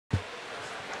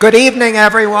Good evening,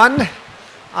 everyone.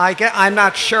 I'm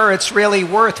not sure it's really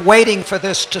worth waiting for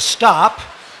this to stop.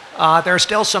 There are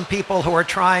still some people who are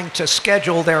trying to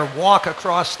schedule their walk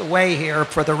across the way here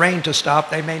for the rain to stop.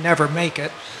 They may never make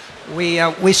it.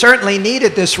 We certainly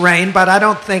needed this rain, but I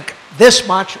don't think this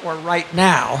much or right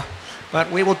now.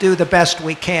 But we will do the best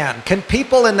we can. Can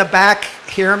people in the back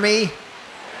hear me?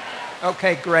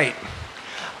 Okay, great.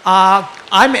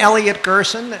 I'm Elliot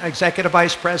Gerson, Executive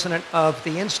Vice President of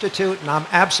the Institute, and I'm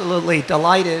absolutely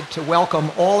delighted to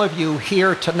welcome all of you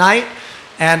here tonight,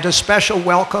 and a special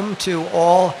welcome to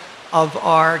all of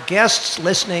our guests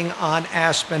listening on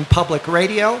Aspen Public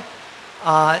Radio.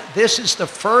 This is the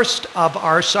first of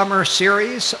our summer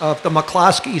series of the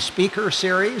McCloskey Speaker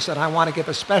Series, and I want to give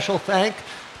a special thank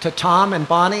to Tom and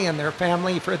Bonnie and their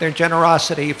family for their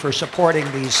generosity for supporting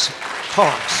these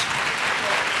talks.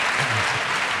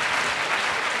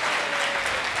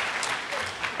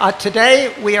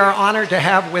 Today, we are honored to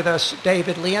have with us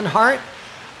David Leonhardt.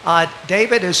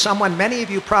 David is someone many of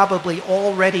you probably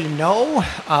already know,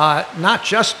 not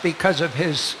just because of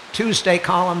his Tuesday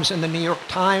columns in the New York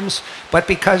Times, but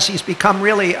because he's become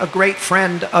really a great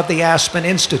friend of the Aspen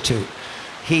Institute.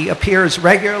 He appears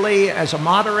regularly as a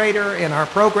moderator in our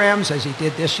programs, as he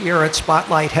did this year at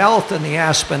Spotlight Health and the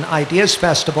Aspen Ideas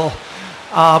Festival.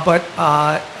 But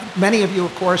many of you,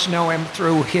 of course, know him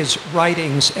through his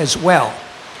writings as well.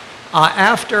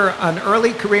 After an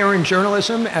early career in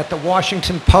journalism at the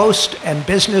Washington Post and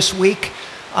Business Week,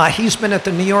 he's been at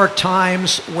the New York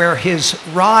Times, where his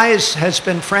rise has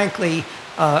been, frankly,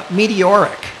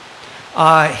 meteoric.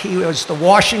 He was the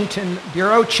Washington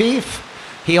bureau chief.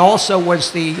 He also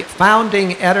was the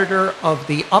founding editor of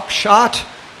The Upshot,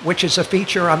 which is a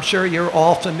feature I'm sure you're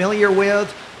all familiar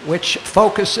with, which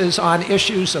focuses on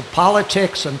issues of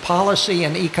politics and policy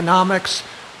and economics,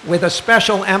 with a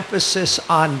special emphasis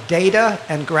on data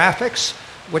and graphics,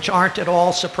 which aren't at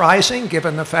all surprising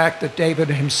given the fact that David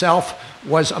himself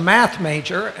was a math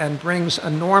major and brings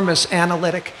enormous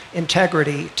analytic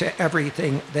integrity to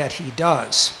everything that he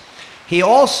does. He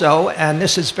also, and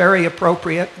this is very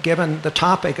appropriate given the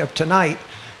topic of tonight,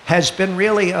 has been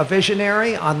really a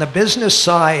visionary on the business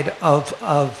side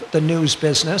of the news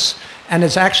business, and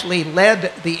has actually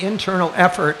led the internal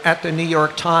effort at the New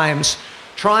York Times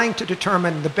trying to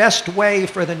determine the best way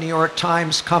for the New York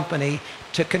Times Company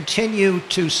to continue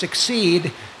to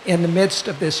succeed in the midst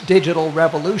of this digital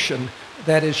revolution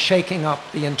that is shaking up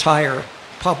the entire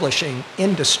publishing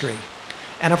industry.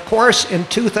 And of course, in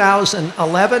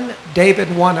 2011,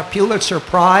 David won a Pulitzer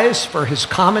Prize for his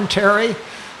commentary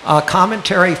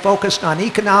focused on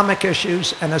economic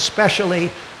issues, and especially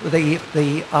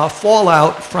the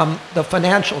fallout from the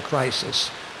financial crisis.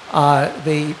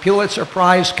 The Pulitzer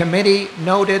Prize Committee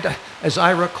noted, as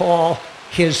I recall,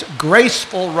 his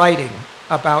graceful writing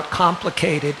about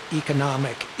complicated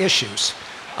economic issues.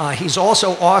 He's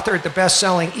also authored the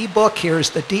best-selling ebook,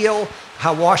 Here's the Deal: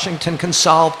 How Washington Can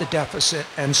Solve the Deficit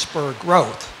and Spur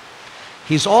Growth.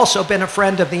 He's also been a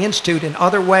friend of the Institute in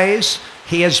other ways.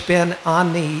 He has been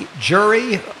on the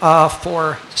jury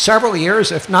for several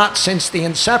years, if not since the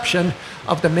inception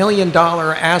of the $1 Million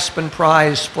Aspen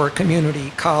Prize for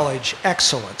Community College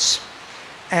Excellence.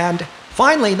 And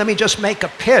finally, let me just make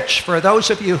a pitch for those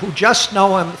of you who just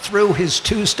know him through his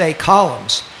Tuesday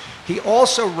columns. He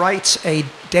also writes a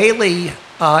daily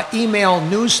email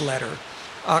newsletter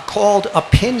called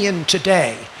Opinion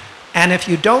Today. And if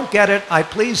you don't get it,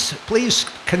 please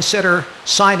consider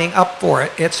signing up for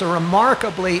it. It's a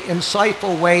remarkably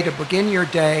insightful way to begin your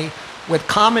day with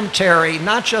commentary,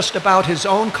 not just about his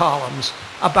own columns,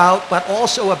 but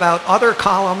also about other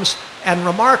columns, and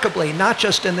remarkably, not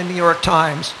just in the New York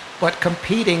Times, but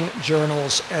competing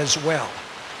journals as well.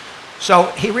 So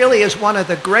he really is one of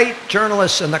the great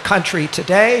journalists in the country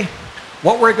today.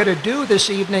 What we're going to do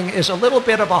this evening is a little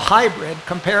bit of a hybrid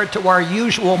compared to our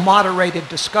usual moderated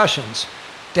discussions.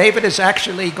 David is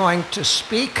actually going to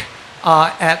speak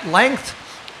at length,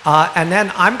 and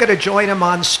then I'm going to join him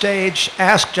on stage,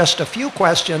 ask just a few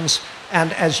questions,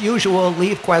 and as usual,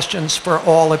 leave questions for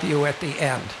all of you at the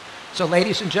end. So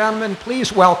ladies and gentlemen,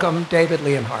 please welcome David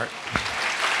Leonhardt.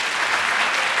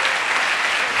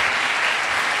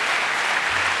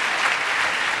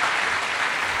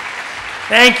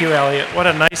 Thank you, Elliot. What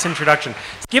a nice introduction.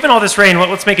 Given all this rain,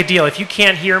 let's make a deal. If you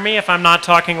can't hear me, if I'm not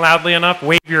talking loudly enough,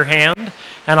 wave your hand,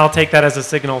 and I'll take that as a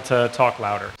signal to talk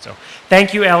louder. So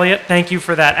thank you, Elliot. Thank you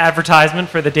for that advertisement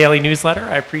for the daily newsletter.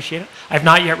 I appreciate it. I've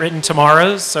not yet written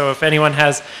tomorrow's, so if anyone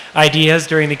has ideas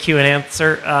during the Q&A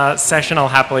session, I'll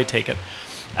happily take it.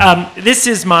 This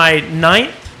is my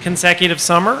 9th consecutive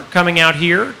summer coming out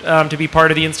here to be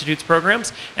part of the Institute's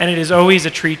programs, and it is always a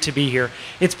treat to be here.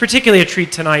 It's particularly a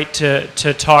treat tonight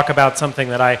to talk about something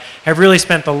that I have really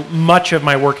spent much of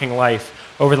my working life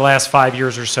over the last 5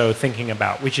 years or so thinking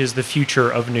about, which is the future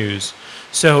of news.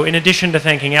 So in addition to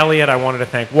thanking Elliot, I wanted to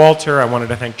thank Walter, I wanted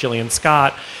to thank Gillian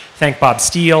Scott, thank Bob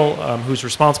Steele, who's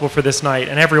responsible for this night,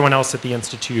 and everyone else at the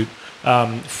Institute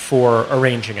for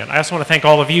arranging it. I also want to thank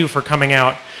all of you for coming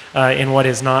out in what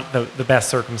is not the best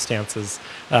circumstances.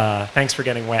 Thanks for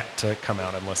getting wet to come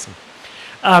out and listen.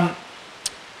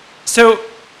 So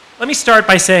let me start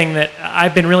by saying that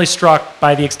I've been really struck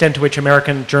by the extent to which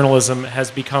American journalism has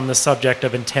become the subject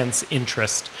of intense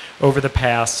interest over the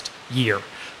past year.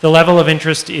 The level of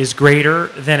interest is greater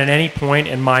than at any point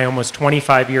in my almost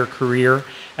 25-year career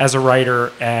as a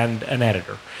writer and an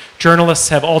editor. Journalists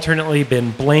have alternately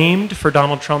been blamed for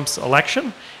Donald Trump's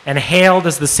election and hailed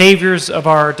as the saviors of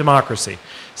our democracy,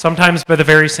 sometimes by the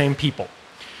very same people.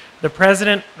 The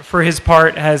president, for his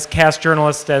part, has cast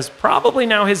journalists as probably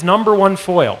now his number one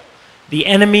foil, the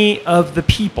enemy of the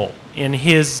people, in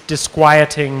his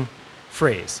disquieting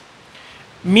phrase.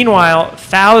 Meanwhile,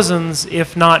 thousands,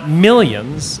 if not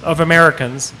millions, of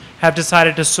Americans have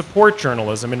decided to support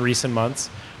journalism in recent months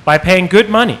by paying good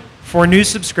money for news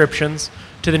subscriptions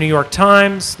to the New York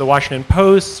Times, the Washington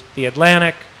Post, the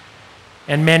Atlantic,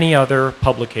 and many other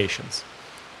publications.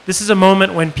 This is a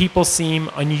moment when people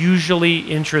seem unusually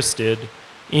interested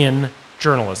in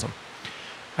journalism.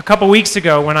 A couple weeks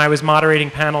ago, when I was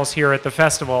moderating panels here at the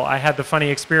festival, I had the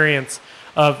funny experience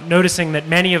of noticing that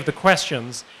many of the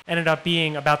questions ended up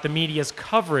being about the media's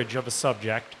coverage of a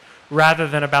subject rather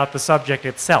than about the subject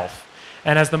itself.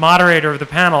 And as the moderator of the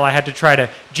panel, I had to try to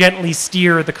gently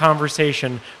steer the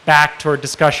conversation back toward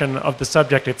discussion of the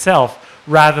subject itself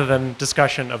rather than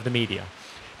discussion of the media.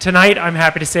 Tonight, I'm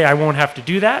happy to say I won't have to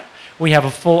do that. We have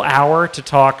a full hour to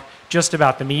talk just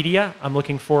about the media. I'm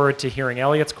looking forward to hearing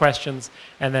Elliot's questions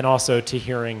and then also to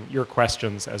hearing your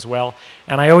questions as well.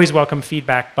 And I always welcome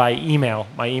feedback by email.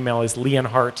 My email is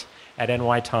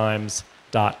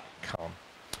leonhart@nytimes.com.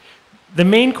 The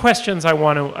main questions I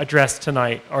want to address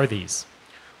tonight are these.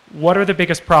 What are the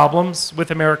biggest problems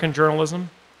with American journalism?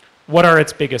 What are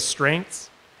its biggest strengths?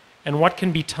 And what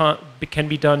can be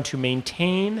done to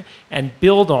maintain and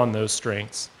build on those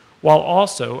strengths while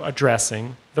also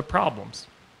addressing the problems?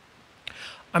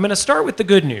 I'm going to start with the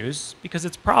good news because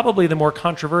it's probably the more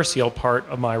controversial part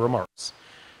of my remarks.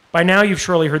 By now, you've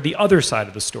surely heard the other side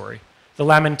of the story, the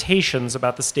lamentations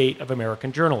about the state of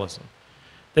American journalism.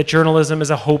 That journalism is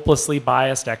a hopelessly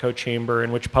biased echo chamber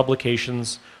in which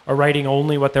publications are writing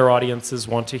only what their audiences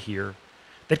want to hear.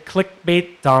 That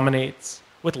clickbait dominates,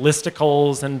 with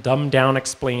listicles and dumbed-down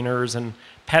explainers and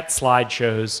pet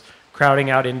slideshows crowding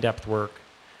out in-depth work.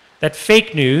 That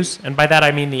fake news, and by that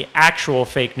I mean the actual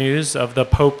fake news of the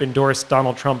Pope-endorsed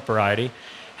Donald Trump variety,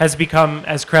 has become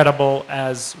as credible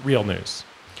as real news.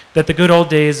 That the good old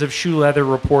days of shoe leather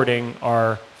reporting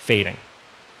are fading.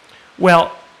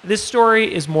 Well, this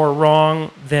story is more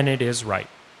wrong than it is right.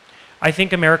 I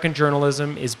think American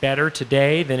journalism is better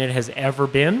today than it has ever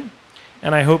been,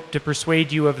 and I hope to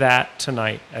persuade you of that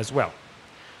tonight as well.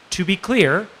 To be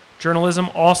clear, journalism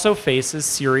also faces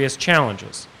serious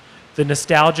challenges. The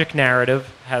nostalgic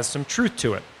narrative has some truth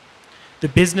to it. The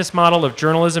business model of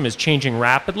journalism is changing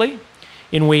rapidly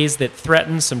in ways that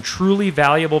threaten some truly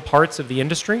valuable parts of the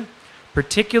industry,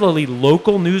 particularly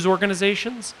local news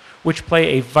organizations, which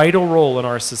play a vital role in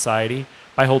our society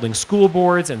by holding school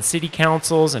boards and city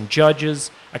councils and judges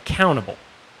accountable.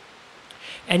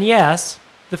 And yes,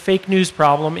 the fake news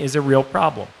problem is a real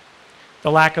problem.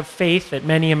 The lack of faith that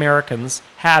many Americans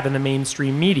have in the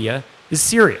mainstream media is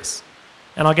serious.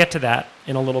 And I'll get to that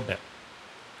in a little bit.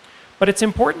 But it's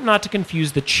important not to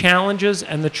confuse the challenges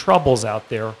and the troubles out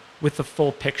there with the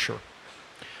full picture.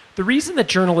 The reason that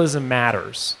journalism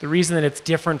matters, the reason that it's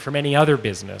different from any other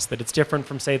business, that it's different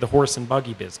from, say, the horse and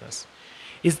buggy business,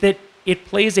 is that it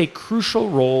plays a crucial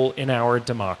role in our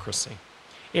democracy.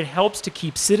 It helps to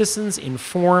keep citizens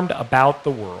informed about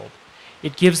the world.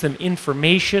 It gives them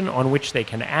information on which they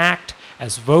can act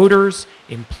as voters,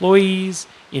 employees,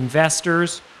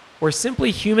 investors, or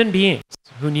simply human beings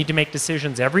who need to make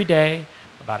decisions every day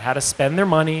about how to spend their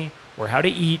money, or how to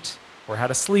eat, or how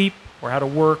to sleep, or how to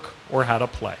work, or how to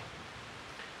play.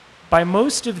 By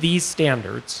most of these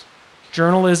standards,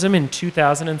 journalism in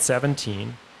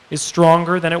 2017 is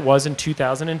stronger than it was in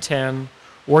 2010,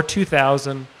 or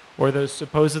 2000, or those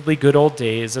supposedly good old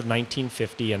days of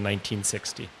 1950 and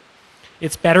 1960.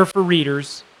 It's better for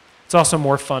readers. It's also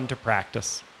more fun to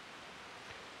practice.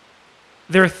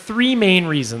 There are three main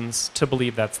reasons to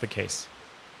believe that's the case.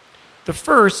 The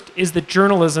first is that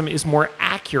journalism is more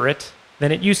accurate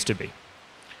than it used to be,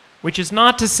 which is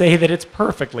not to say that it's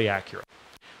perfectly accurate,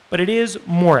 but it is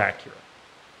more accurate.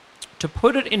 To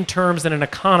put it in terms that an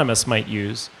economist might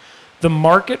use, the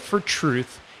market for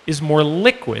truth is more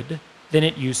liquid than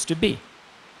it used to be.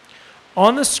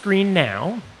 On the screen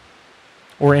now,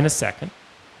 or in a second,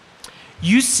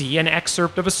 you see an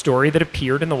excerpt of a story that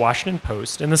appeared in the Washington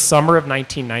Post in the summer of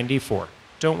 1994.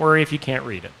 Don't worry if you can't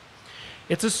read it.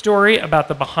 It's a story about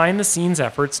the behind-the-scenes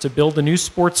efforts to build a new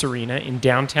sports arena in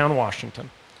downtown Washington,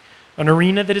 an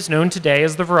arena that is known today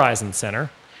as the Verizon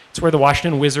Center. It's where the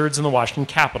Washington Wizards and the Washington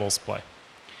Capitals play.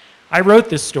 I wrote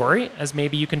this story, as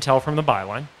maybe you can tell from the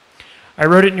byline. I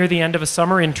wrote it near the end of a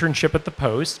summer internship at the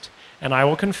Post, and I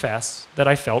will confess that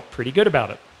I felt pretty good about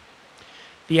it.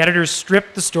 The editors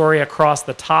stripped the story across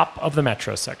the top of the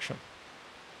Metro section.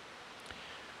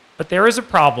 But there is a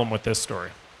problem with this story.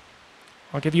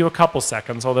 I'll give you a couple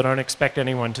seconds, although I don't expect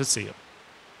anyone to see it.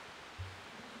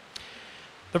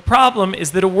 The problem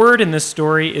is that a word in this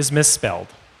story is misspelled.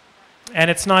 And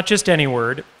it's not just any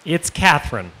word, it's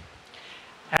Catherine.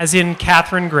 As in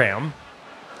Katharine Graham.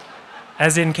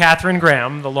 As in Katharine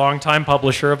Graham, the longtime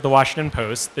publisher of the Washington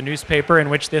Post, the newspaper in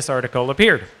which this article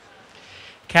appeared.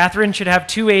 Catherine should have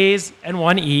 2 A's and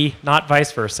 1 E, not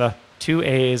vice versa. 2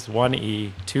 A's, 1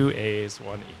 E, 2 A's,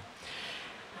 1 E.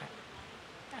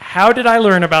 How did I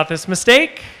learn about this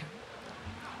mistake?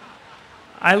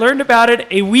 I learned about it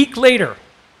a week later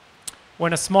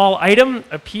when a small item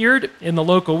appeared in the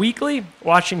local weekly,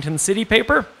 Washington City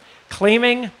paper,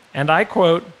 claiming, and I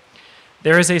quote,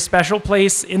 "There is a special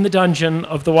place in the dungeon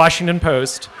of the Washington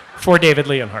Post for David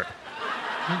Leonhardt."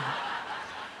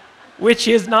 Which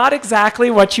is not exactly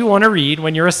what you want to read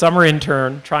when you're a summer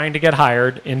intern trying to get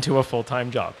hired into a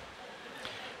full-time job.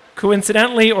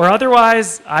 Coincidentally or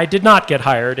otherwise, I did not get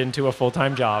hired into a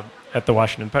full-time job at the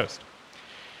Washington Post.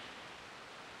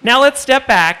 Now let's step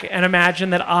back and imagine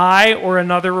that I or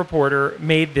another reporter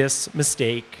made this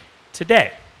mistake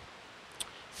today.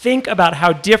 Think about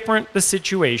how different the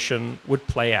situation would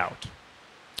play out.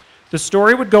 The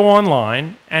story would go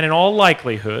online, and in all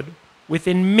likelihood,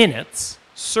 within minutes,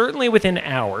 certainly within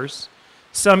hours,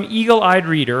 some eagle-eyed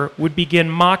reader would begin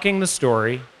mocking the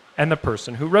story and the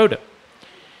person who wrote it.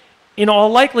 In all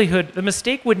likelihood, the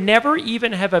mistake would never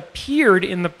even have appeared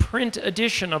in the print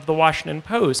edition of the Washington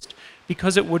Post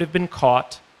because it would have been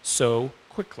caught so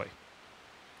quickly.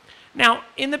 Now,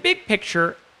 in the big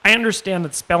picture, I understand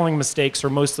that spelling mistakes are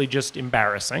mostly just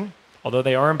embarrassing, although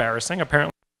they are embarrassing.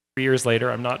 Apparently, 3 years later,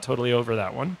 I'm not totally over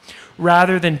that one,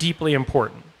 rather than deeply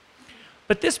important.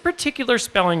 But this particular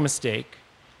spelling mistake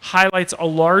highlights a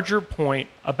larger point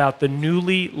about the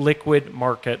newly liquid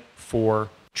market for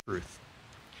truth.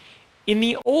 In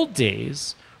the old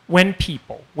days, when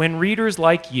readers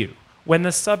like you, when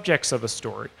the subjects of a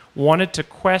story wanted to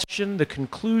question the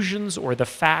conclusions or the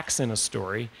facts in a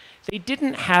story, they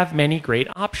didn't have many great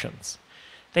options.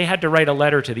 They had to write a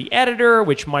letter to the editor,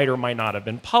 which might or might not have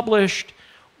been published,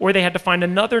 or they had to find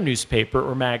another newspaper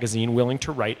or magazine willing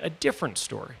to write a different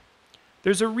story.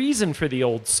 There's a reason for the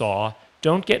old saw,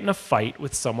 don't get in a fight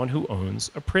with someone who owns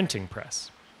a printing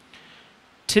press.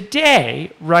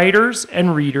 Today, writers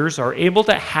and readers are able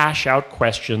to hash out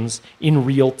questions in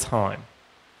real time.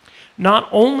 Not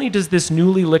only does this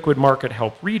newly liquid market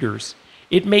help readers,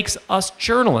 it makes us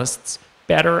journalists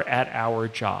better at our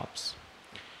jobs.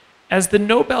 As the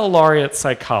Nobel laureate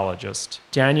psychologist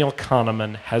Daniel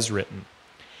Kahneman has written,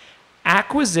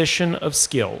 acquisition of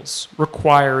skills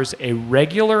requires a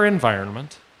regular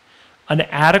environment, an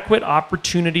adequate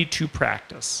opportunity to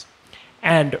practice,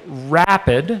 and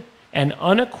rapid and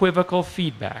unequivocal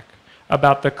feedback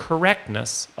about the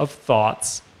correctness of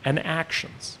thoughts and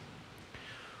actions.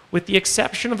 With the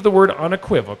exception of the word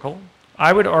unequivocal,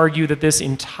 I would argue that this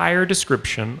entire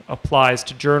description applies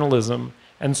to journalism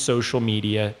and social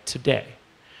media today.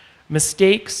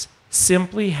 Mistakes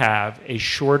simply have a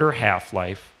shorter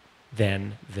half-life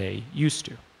than they used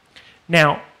to.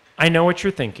 Now, I know what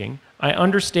you're thinking. I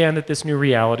understand that this new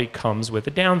reality comes with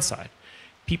a downside.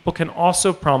 People can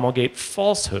also promulgate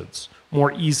falsehoods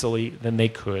more easily than they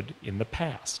could in the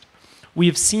past. We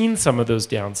have seen some of those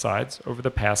downsides over the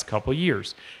past couple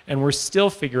years, and we're still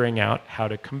figuring out how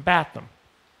to combat them.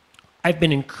 I've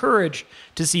been encouraged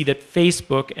to see that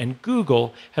Facebook and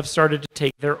Google have started to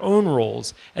take their own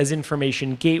roles as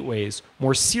information gateways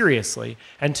more seriously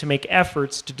and to make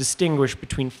efforts to distinguish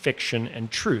between fiction and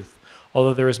truth,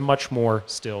 although there is much more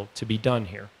still to be done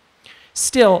here.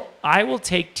 Still, I will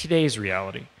take today's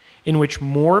reality, in which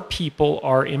more people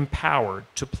are empowered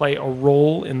to play a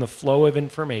role in the flow of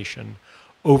information,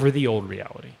 over the old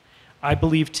reality. I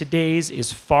believe today's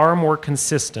is far more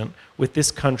consistent with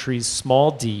this country's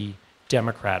small d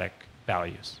democratic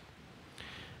values.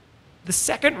 The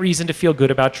second reason to feel good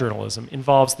about journalism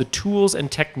involves the tools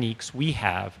and techniques we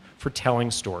have for telling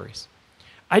stories.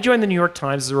 I joined the New York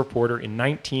Times as a reporter in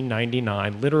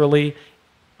 1999, literally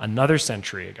another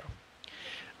century ago.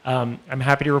 I'm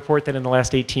happy to report that in the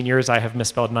last 18 years, I have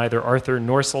misspelled neither Arthur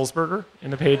nor Sulzberger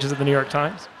in the pages of the New York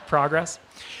Times. Progress.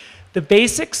 The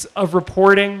basics of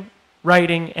reporting,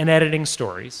 writing, and editing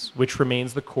stories, which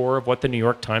remains the core of what the New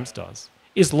York Times does,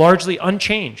 is largely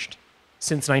unchanged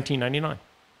since 1999.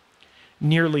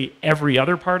 Nearly every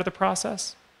other part of the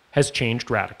process has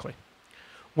changed radically.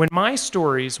 When my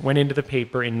stories went into the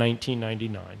paper in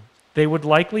 1999, they would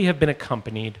likely have been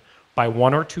accompanied by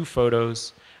one or two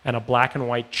photos and a black and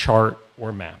white chart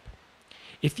or map.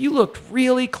 If you looked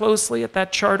really closely at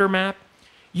that chart or map,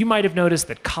 you might have noticed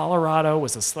that Colorado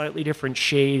was a slightly different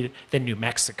shade than New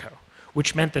Mexico,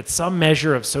 which meant that some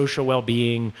measure of social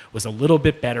well-being was a little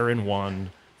bit better in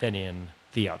one than in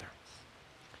the other.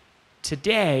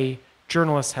 Today,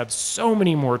 journalists have so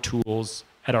many more tools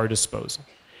at our disposal,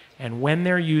 and when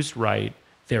they're used right,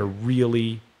 they're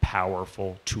really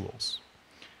powerful tools.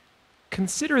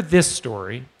 Consider this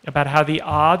story about how the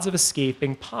odds of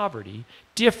escaping poverty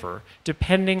differ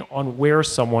depending on where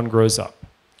someone grows up.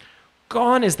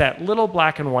 Gone is that little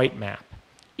black and white map.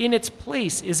 In its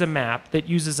place is a map that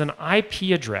uses an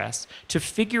IP address to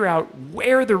figure out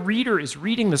where the reader is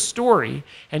reading the story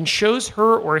and shows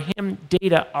her or him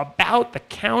data about the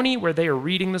county where they are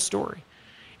reading the story.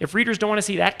 If readers don't want to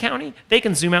see that county, they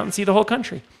can zoom out and see the whole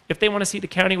country. If they want to see the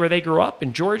county where they grew up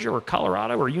in Georgia or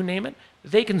Colorado or you name it,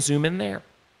 they can zoom in there.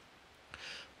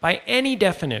 By any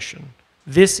definition,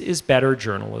 this is better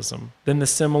journalism than the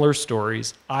similar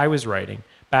stories I was writing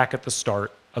back at the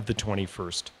start of the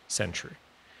 21st century.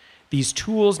 These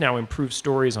tools now improve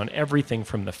stories on everything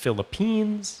from the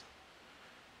Philippines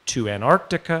to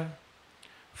Antarctica,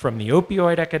 from the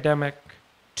opioid epidemic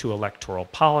to electoral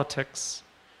politics,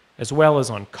 as well as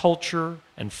on culture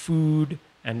and food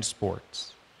and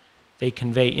sports. They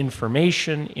convey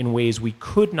information in ways we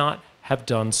could not have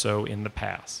done so in the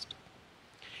past.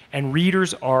 And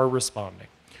readers are responding.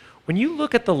 When you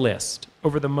look at the list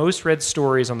over the most read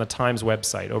stories on the Times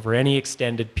website over any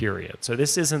extended period, so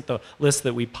this isn't the list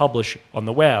that we publish on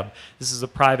the web, this is the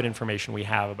private information we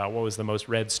have about what was the most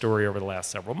read story over the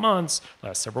last several months,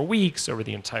 last several weeks, over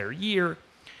the entire year,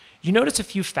 you notice a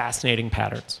few fascinating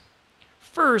patterns.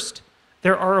 First,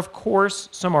 there are, of course,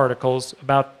 some articles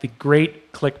about the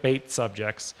great clickbait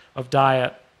subjects of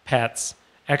diet, pets,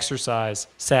 exercise,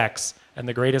 sex, and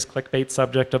the greatest clickbait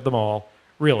subject of them all,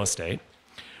 real estate.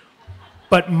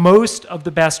 But most of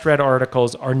the best read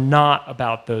articles are not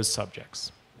about those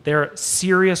subjects. They're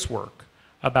serious work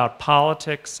about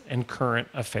politics and current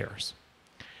affairs.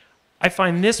 I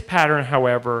find this pattern,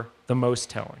 however, the most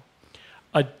telling.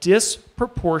 A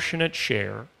disproportionate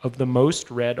share of the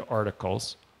most read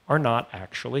articles are not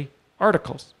actually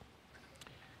articles.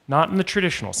 Not in the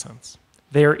traditional sense.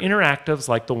 They are interactives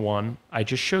like the one I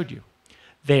just showed you.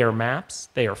 They are maps,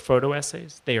 they are photo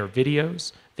essays, they are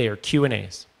videos, they are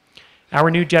Q&As. Our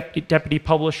new deputy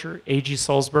publisher, A.G.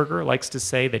 Sulzberger, likes to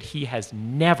say that he has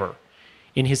never,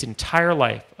 in his entire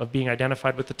life of being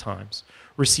identified with the Times,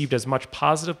 received as much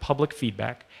positive public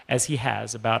feedback as he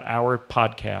has about our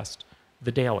podcast,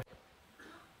 The Daily.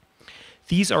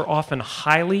 These are often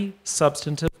highly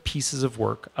substantive pieces of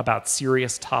work about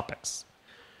serious topics.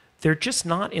 They're just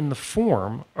not in the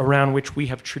form around which we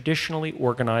have traditionally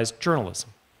organized journalism,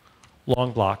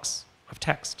 long blocks of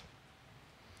text.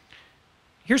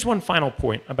 Here's one final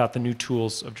point about the new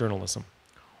tools of journalism.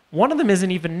 One of them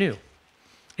isn't even new.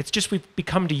 It's just we've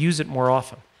become to use it more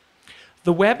often.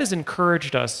 The web has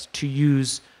encouraged us to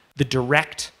use the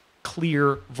direct,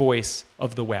 clear voice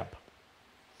of the web.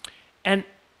 And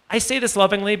I say this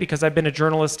lovingly because I've been a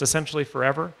journalist essentially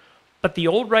forever, but the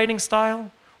old writing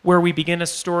style, where we begin a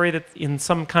story that in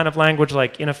some kind of language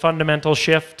like in a fundamental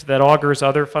shift that augurs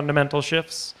other fundamental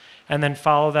shifts, and then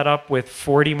follow that up with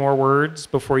 40 more words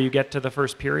before you get to the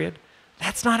first period,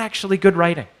 that's not actually good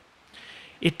writing.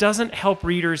 It doesn't help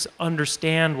readers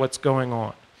understand what's going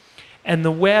on. And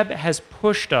the web has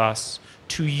pushed us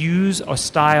to use a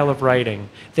style of writing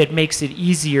that makes it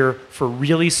easier for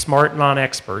really smart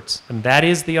non-experts, and that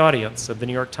is the audience of the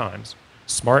New York Times,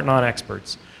 smart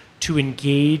non-experts, to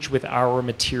engage with our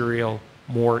material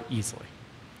more easily.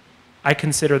 I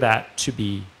consider that to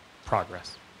be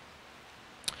progress.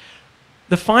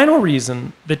 The final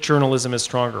reason that journalism is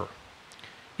stronger,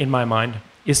 in my mind,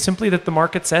 is simply that the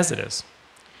market says it is.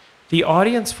 The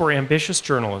audience for ambitious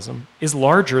journalism is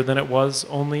larger than it was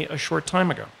only a short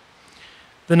time ago.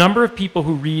 The number of people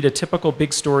who read a typical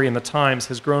big story in the Times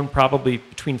has grown probably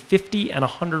between 50 and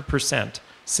 100%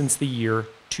 since the year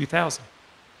 2000.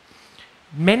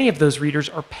 Many of those readers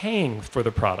are paying for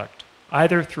the product,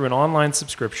 either through an online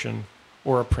subscription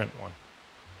or a print one.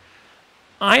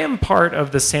 I am part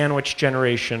of the sandwich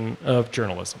generation of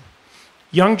journalism.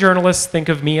 Young journalists think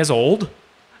of me as old,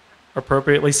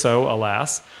 appropriately so,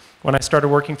 alas. When I started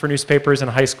working for newspapers in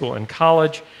high school and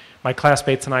college, my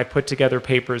classmates and I put together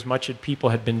papers much as people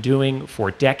had been doing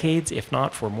for decades, if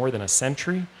not for more than a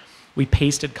century. We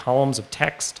pasted columns of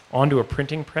text onto a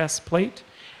printing press plate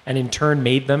and in turn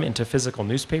made them into physical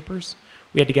newspapers.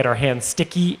 We had to get our hands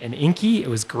sticky and inky. It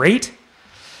was great.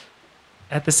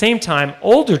 At the same time,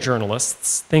 older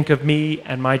journalists think of me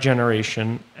and my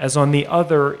generation as on the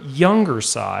other, younger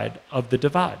side of the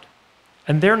divide.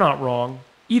 And they're not wrong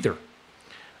either.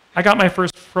 I got my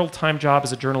first full-time job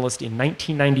as a journalist in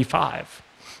 1995,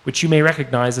 which you may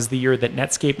recognize as the year that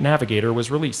Netscape Navigator was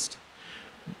released.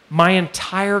 My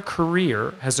entire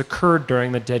career has occurred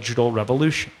during the digital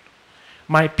revolution.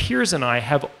 My peers and I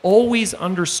have always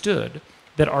understood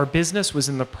that our business was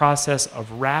in the process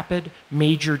of rapid,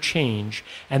 major change,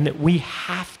 and that we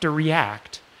have to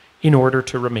react in order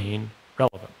to remain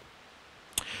relevant.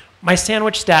 My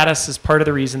sandwich status is part of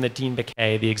the reason that Dean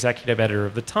Baquet, the executive editor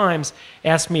of The Times,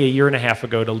 asked me a year and a half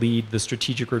ago to lead the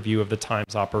strategic review of The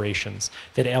Times operations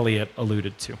that Elliot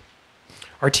alluded to.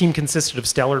 Our team consisted of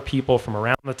stellar people from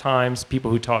around The Times,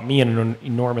 people who taught me an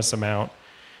enormous amount.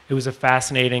 It was a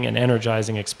fascinating and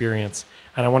energizing experience,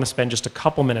 and I want to spend just a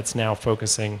couple minutes now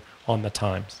focusing on The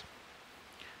Times.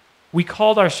 We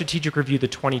called our strategic review the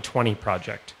 2020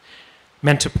 Project,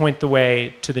 meant to point the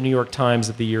way to the New York Times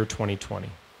of the year 2020.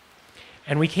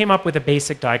 And we came up with a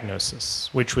basic diagnosis,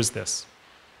 which was this.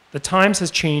 The Times has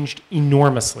changed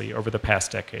enormously over the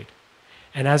past decade,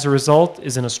 and as a result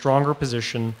is in a stronger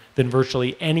position than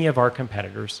virtually any of our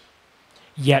competitors.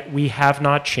 Yet we have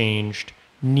not changed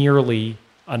nearly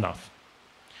enough.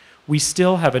 We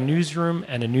still have a newsroom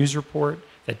and a news report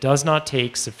that does not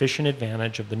take sufficient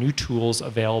advantage of the new tools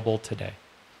available today.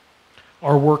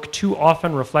 Our work too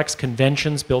often reflects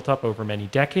conventions built up over many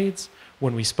decades,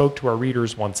 when we spoke to our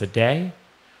readers once a day,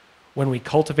 when we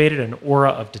cultivated an aura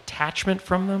of detachment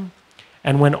from them,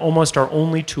 and when almost our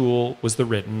only tool was the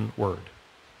written word.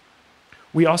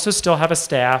 We also still have a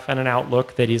staff and an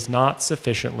outlook that is not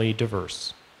sufficiently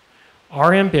diverse.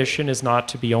 Our ambition is not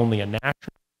to be only a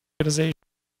national organization,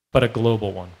 but a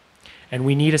global one. And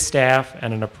we need a staff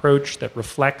and an approach that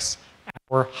reflects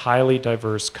our highly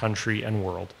diverse country and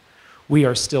world. We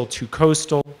are still too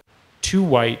coastal, too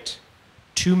white,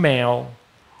 too male,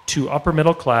 too upper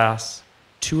middle class,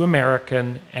 too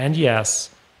American, and yes,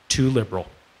 too liberal.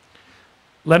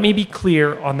 Let me be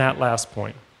clear on that last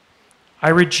point. I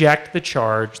reject the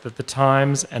charge that the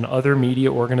Times and other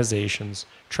media organizations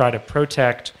try to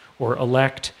protect or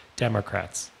elect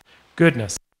Democrats.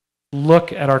 Goodness,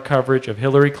 look at our coverage of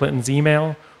Hillary Clinton's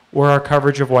email or our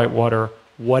coverage of Whitewater,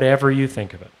 whatever you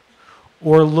think of it.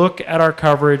 Or look at our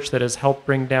coverage that has helped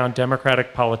bring down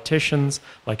Democratic politicians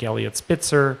like Eliot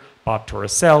Spitzer, Bob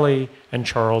Torricelli, and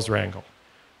Charles Rangel.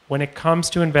 When it comes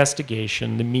to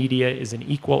investigation, the media is an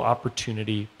equal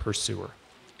opportunity pursuer.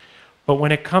 But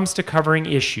when it comes to covering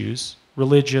issues,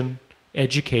 religion,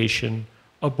 education,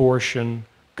 abortion,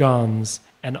 guns,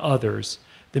 and others,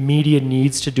 the media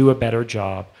needs to do a better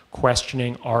job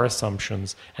questioning our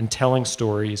assumptions and telling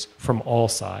stories from all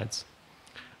sides.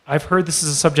 I've heard this is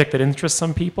a subject that interests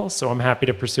some people, so I'm happy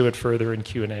to pursue it further in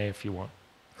Q&A if you want.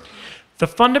 The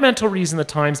fundamental reason the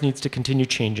Times needs to continue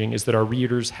changing is that our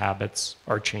readers' habits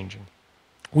are changing.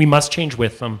 We must change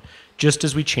with them, just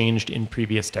as we changed in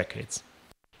previous decades.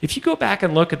 If you go back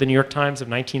and look at the New York Times of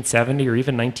 1970 or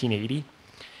even 1980,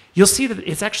 you'll see that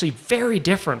it's actually very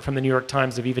different from the New York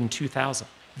Times of even 2000.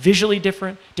 Visually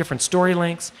different, different story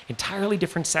lengths, entirely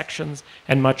different sections,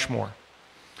 and much more.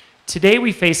 Today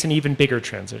we face an even bigger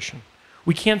transition.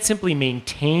 We can't simply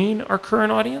maintain our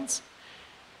current audience.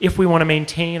 If we want to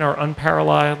maintain our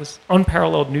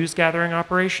unparalleled news gathering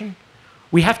operation,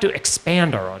 we have to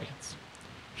expand our audience.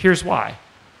 Here's why.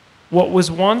 What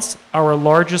was once our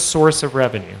largest source of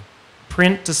revenue,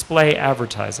 print display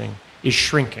advertising, is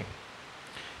shrinking.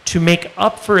 To make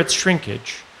up for its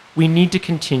shrinkage, we need to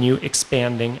continue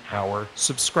expanding our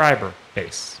subscriber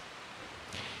base.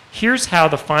 Here's how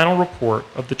the final report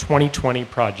of the 2020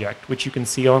 project, which you can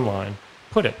see online,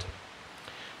 put it.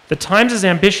 The Times'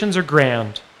 ambitions are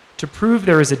grand to prove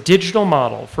there is a digital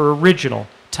model for original,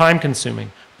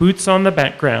 time-consuming,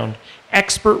 boots-on-the-ground,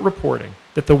 expert reporting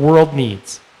that the world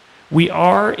needs. We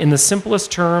are, in the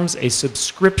simplest terms, a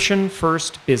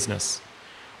subscription-first business.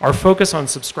 Our focus on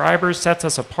subscribers sets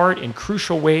us apart in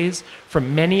crucial ways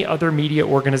from many other media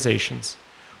organizations.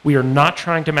 We are not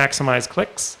trying to maximize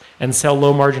clicks and sell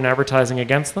low-margin advertising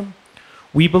against them.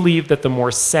 We believe that the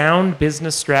more sound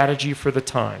business strategy for the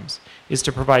Times is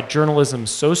to provide journalism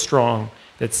so strong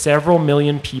that several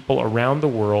million people around the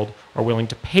world are willing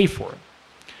to pay for it.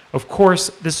 Of course,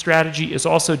 this strategy is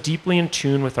also deeply in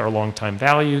tune with our longtime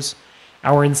values.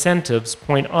 Our incentives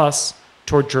point us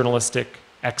toward journalistic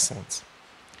excellence.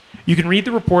 You can read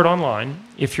the report online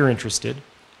if you're interested.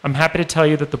 I'm happy to tell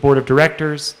you that the board of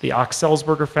directors, the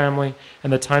Ox-Sulzberger family,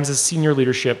 and the Times' senior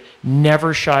leadership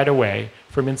never shied away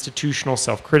from institutional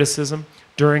self-criticism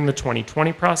during the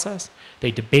 2020 process.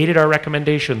 They debated our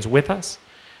recommendations with us.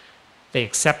 They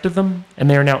accepted them, and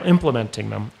they are now implementing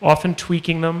them, often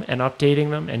tweaking them and updating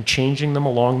them and changing them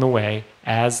along the way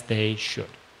as they should.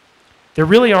 There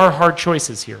really are hard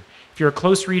choices here. If you're a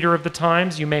close reader of the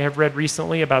Times, you may have read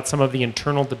recently about some of the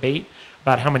internal debate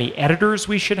about how many editors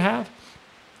we should have.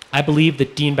 I believe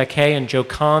that Dean Baquet and Joe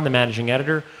Kahn, the managing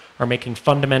editor, are making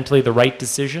fundamentally the right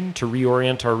decision to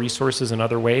reorient our resources in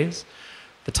other ways.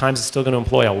 The Times is still going to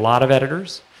employ a lot of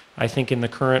editors. I think in the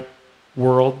current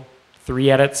world, 3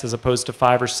 edits as opposed to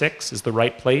 5 or 6 is the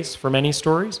right place for many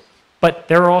stories. But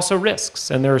there are also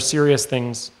risks, and there are serious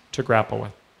things to grapple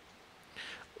with.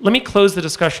 Let me close the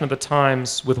discussion of the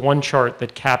Times with one chart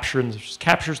that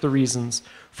captures the reasons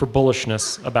for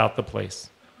bullishness about the place.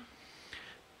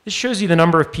 This shows you the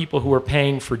number of people who are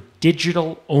paying for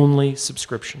digital-only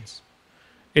subscriptions.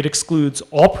 It excludes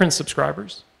all print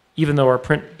subscribers, even though our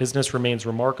print business remains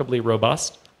remarkably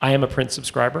robust. I am a print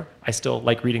subscriber. I still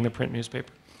like reading the print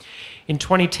newspaper. In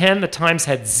 2010, the Times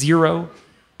had 0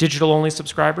 digital-only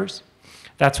subscribers.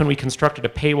 That's when we constructed a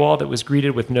paywall that was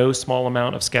greeted with no small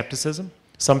amount of skepticism.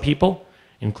 Some people,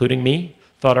 including me,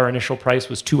 thought our initial price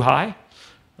was too high.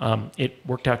 It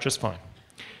worked out just fine.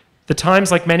 The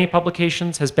Times, like many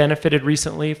publications, has benefited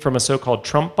recently from a so-called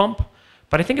Trump bump,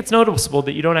 but I think it's noticeable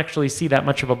that you don't actually see that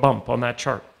much of a bump on that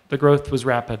chart. The growth was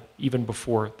rapid even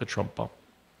before the Trump bump.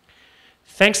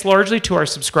 Thanks largely to our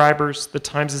subscribers, the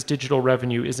Times' digital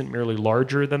revenue isn't merely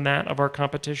larger than that of our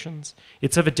competitions.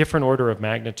 It's of a different order of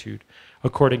magnitude,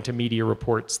 according to media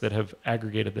reports that have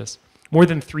aggregated this. More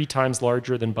than 3 times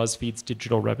larger than BuzzFeed's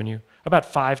digital revenue, about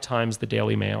 5 times the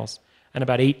Daily Mail's, and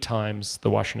about 8 times the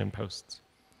Washington Post's.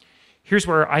 Here's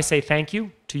where I say thank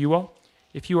you to you all.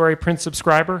 If you are a print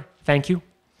subscriber, thank you.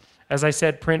 As I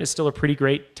said, print is still a pretty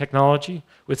great technology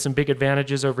with some big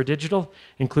advantages over digital,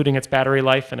 including its battery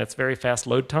life and its very fast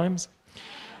load times.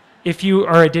 If you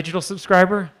are a digital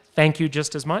subscriber, thank you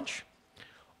just as much.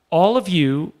 All of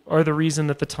you are the reason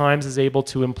that the Times is able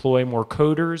to employ more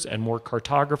coders and more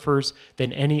cartographers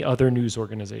than any other news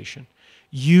organization.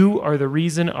 You are the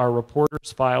reason our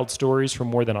reporters filed stories from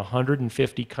more than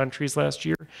 150 countries last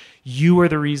year. You are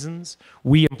the reasons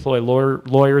we employ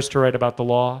lawyers to write about the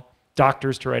law,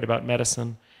 doctors to write about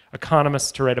medicine,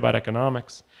 economists to write about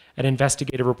economics, and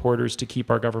investigative reporters to keep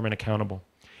our government accountable.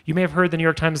 You may have heard the New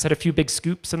York Times has had a few big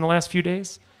scoops in the last few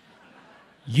days.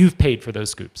 You've paid for those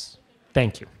scoops.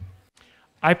 Thank you.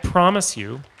 I promise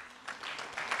you,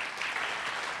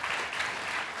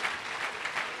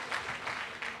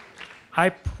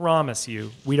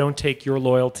 we don't take your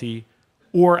loyalty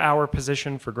or our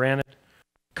position for granted,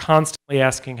 constantly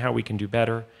asking how we can do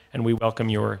better, and we welcome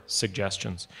your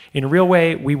suggestions. In a real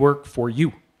way, we work for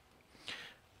you.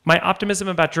 My optimism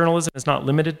about journalism is not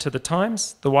limited to the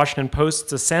Times. The Washington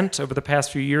Post's ascent over the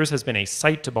past few years has been a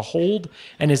sight to behold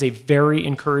and is a very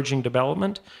encouraging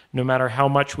development, no matter how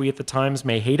much we at the Times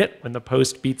may hate it when the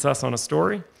Post beats us on a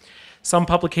story. Some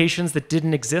publications that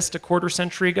didn't exist a quarter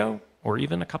century ago, or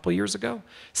even a couple years ago,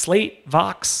 Slate,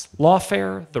 Vox,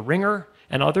 Lawfare, The Ringer,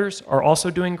 and others are also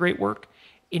doing great work.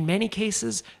 In many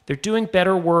cases, they're doing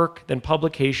better work than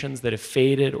publications that have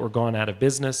faded or gone out of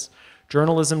business.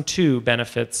 Journalism, too,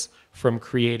 benefits from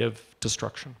creative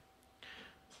destruction.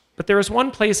 But there is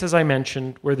one place, as I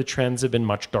mentioned, where the trends have been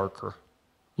much darker: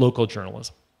 local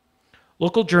journalism.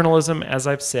 Local journalism, as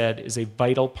I've said, is a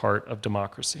vital part of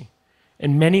democracy.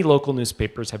 And many local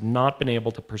newspapers have not been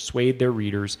able to persuade their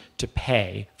readers to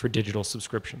pay for digital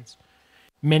subscriptions.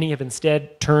 Many have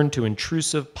instead turned to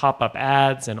intrusive pop-up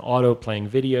ads and auto-playing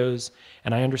videos,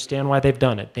 and I understand why they've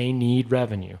done it. They need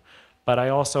revenue. But I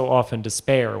also often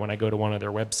despair when I go to one of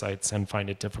their websites and find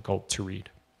it difficult to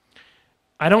read.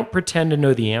 I don't pretend to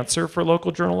know the answer for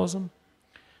local journalism.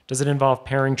 Does it involve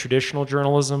pairing traditional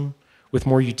journalism with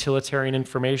more utilitarian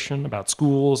information about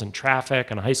schools and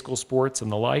traffic and high school sports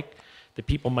and the like that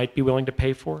people might be willing to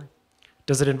pay for?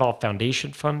 Does it involve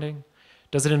foundation funding?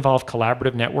 Does it involve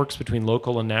collaborative networks between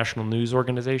local and national news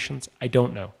organizations? I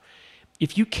don't know.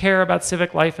 If you care about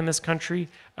civic life in this country,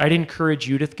 I'd encourage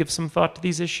you to give some thought to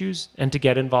these issues and to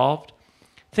get involved.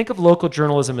 Think of local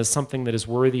journalism as something that is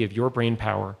worthy of your brain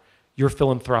power, your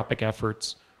philanthropic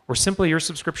efforts, or simply your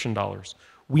subscription dollars.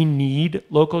 We need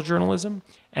local journalism,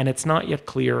 and it's not yet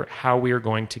clear how we are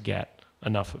going to get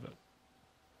enough of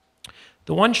it.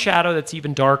 The one shadow that's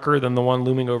even darker than the one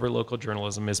looming over local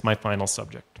journalism is my final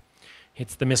subject.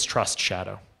 It's the mistrust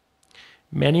shadow.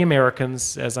 Many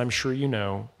Americans, as I'm sure you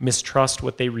know, mistrust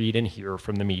what they read and hear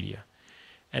from the media.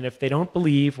 And if they don't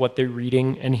believe what they're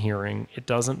reading and hearing, it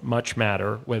doesn't much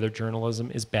matter whether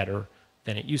journalism is better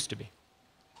than it used to be.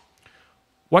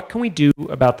 What can we do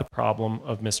about the problem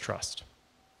of mistrust?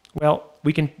 Well,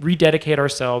 we can rededicate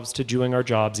ourselves to doing our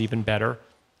jobs even better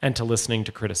and to listening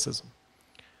to criticism.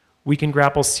 We can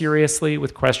grapple seriously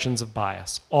with questions of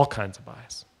bias, all kinds of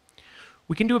bias.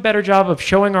 We can do a better job of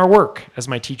showing our work, as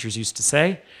my teachers used to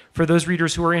say, for those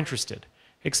readers who are interested,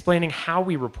 explaining how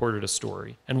we reported a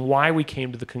story and why we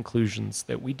came to the conclusions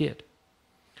that we did.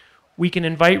 We can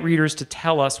invite readers to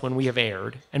tell us when we have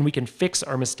erred, and we can fix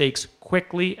our mistakes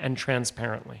quickly and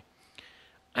transparently.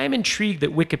 I am intrigued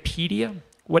that Wikipedia,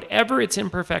 whatever its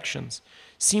imperfections,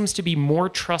 seems to be more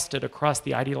trusted across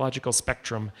the ideological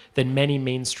spectrum than many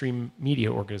mainstream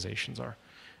media organizations are.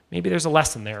 Maybe there's a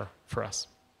lesson there for us.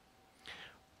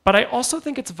 But I also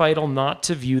think it's vital not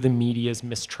to view the media's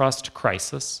mistrust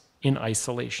crisis in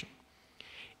isolation.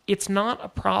 It's not a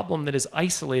problem that is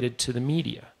isolated to the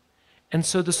media, and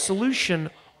so the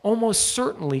solution almost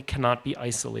certainly cannot be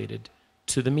isolated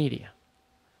to the media.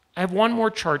 I have one more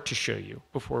chart to show you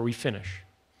before we finish.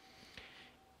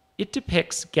 It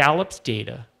depicts Gallup's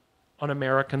data on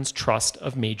Americans' trust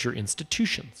of major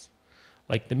institutions,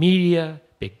 like the media,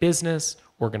 big business,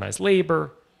 organized labor,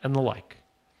 and the like.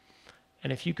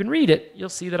 And if you can read it, you'll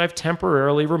see that I've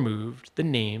temporarily removed the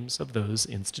names of those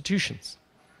institutions.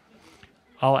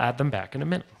 I'll add them back in a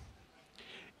minute.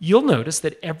 You'll notice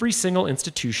that every single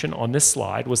institution on this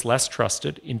slide was less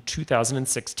trusted in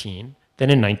 2016 than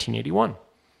in 1981.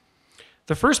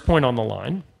 The first point on the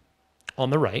line, on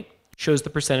the right, shows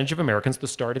the percentage of Americans at the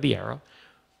start of the era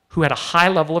who had a high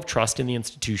level of trust in the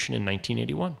institution in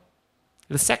 1981.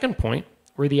 The second point,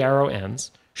 where the arrow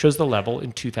ends, shows the level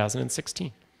in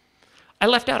 2016. I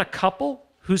left out a couple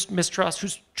whose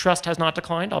trust has not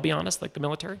declined, I'll be honest, like the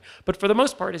military. But for the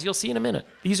most part, as you'll see in a minute,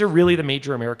 these are really the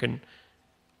major American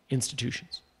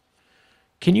institutions.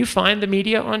 Can you find the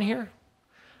media on here?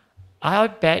 I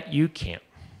bet you can't.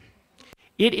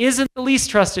 It isn't the least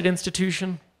trusted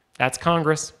institution. That's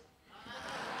Congress.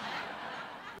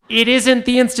 It isn't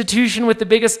the institution with the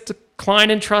biggest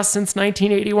decline in trust since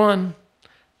 1981.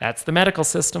 That's the medical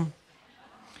system.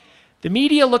 The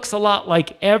media looks a lot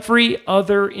like every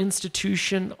other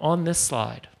institution on this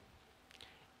slide.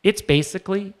 It's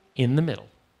basically in the middle.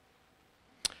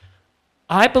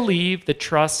 I believe that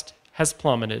trust has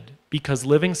plummeted because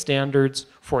living standards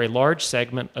for a large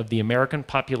segment of the American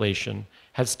population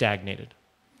have stagnated.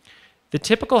 The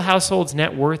typical household's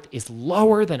net worth is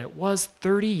lower than it was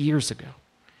 30 years ago.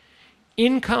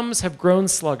 Incomes have grown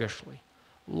sluggishly.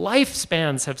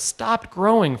 Lifespans have stopped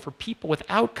growing for people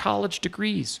without college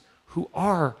degrees, who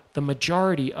are the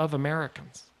majority of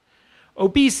Americans.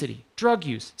 Obesity, drug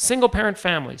use, single-parent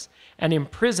families, and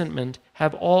imprisonment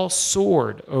have all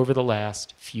soared over the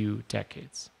last few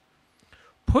decades.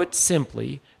 Put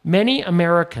simply, many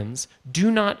Americans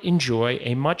do not enjoy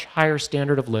a much higher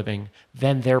standard of living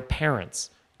than their parents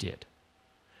did.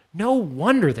 No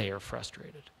wonder they are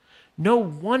frustrated. No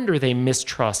wonder they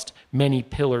mistrust many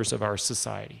pillars of our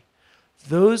society.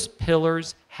 Those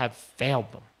pillars have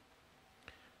failed them.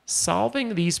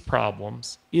 Solving these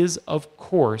problems is, of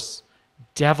course,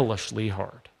 devilishly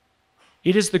hard.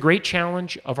 It is the great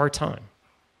challenge of our time.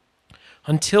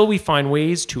 Until we find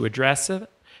ways to address it,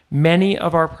 many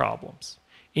of our problems,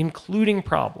 including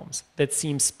problems that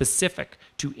seem specific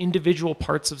to individual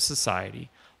parts of society,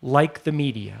 like the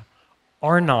media,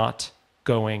 are not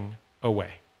going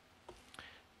away.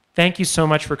 Thank you so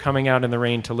much for coming out in the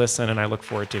rain to listen, and I look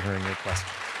forward to hearing your questions.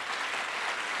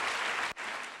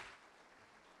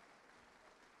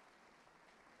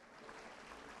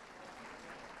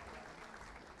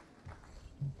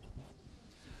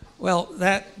 Well,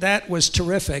 that was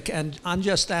terrific. And on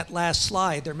just that last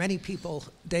slide, there are many people,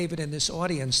 David, in this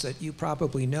audience that you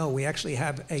probably know. We actually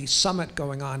have a summit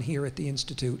going on here at the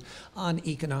Institute on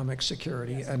economic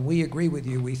security. Yes. And we agree with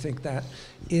you. We think that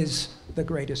is the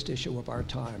greatest issue of our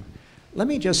time. Let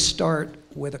me just start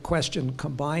with a question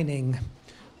combining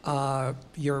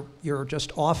your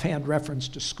just offhand reference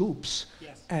to Scoops,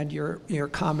 yes, and your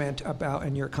comment about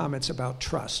and your comments about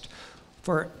trust.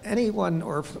 For anyone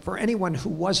who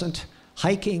wasn't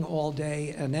hiking all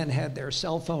day and then had their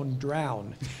cell phone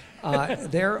drown.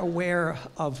 They're aware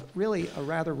of really a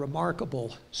rather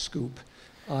remarkable scoop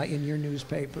in your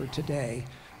newspaper today,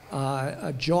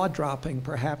 a jaw-dropping,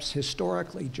 perhaps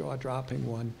historically jaw-dropping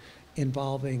one,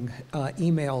 involving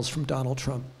emails from Donald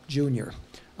Trump Jr.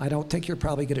 I don't think you're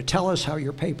probably going to tell us how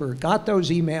your paper got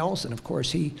those emails, and of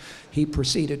course he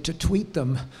proceeded to tweet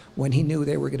them when he knew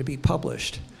they were going to be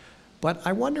published. But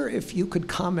I wonder if you could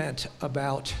comment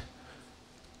about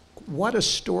what a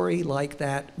story like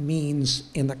that means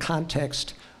in the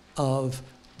context of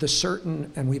the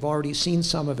certain, and we've already seen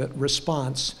some of it,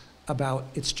 response about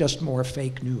it's just more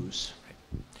fake news.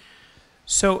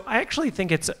 So I actually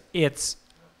think it's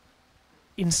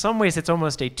in some ways it's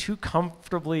almost a too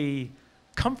comforting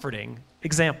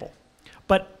example.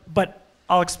 But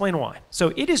I'll explain why.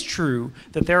 So it is true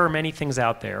that there are many things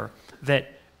out there,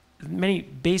 that many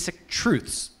basic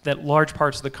truths that large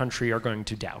parts of the country are going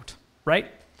to doubt,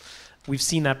 right? We've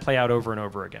seen that play out over and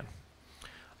over again.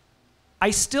 I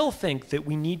still think that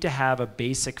we need to have a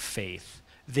basic faith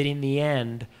that in the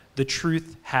end, the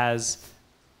truth has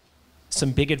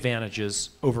some big advantages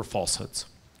over falsehoods.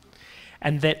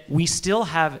 And that we still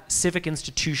have civic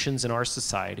institutions in our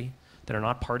society that are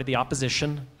not part of the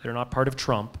opposition, that are not part of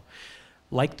Trump,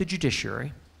 like the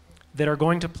judiciary, that are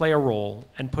going to play a role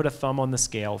and put a thumb on the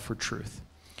scale for truth.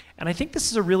 And I think this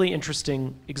is a really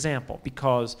interesting example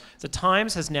because the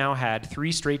Times has now had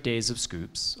 3 straight days of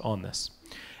scoops on this.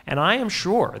 And I am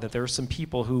sure that there are some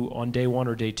people who on day 1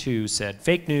 or day 2 said,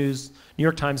 fake news, New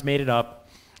York Times made it up.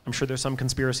 I'm sure there's some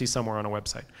conspiracy somewhere on a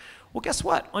website. Well, guess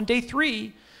what? On day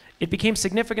 3, it became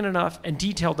significant enough and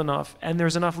detailed enough, and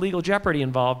there's enough legal jeopardy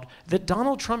involved that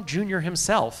Donald Trump Jr.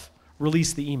 himself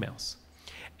released the emails.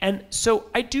 And so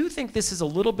I do think this is a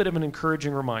little bit of an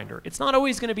encouraging reminder. It's not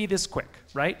always going to be this quick,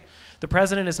 right? The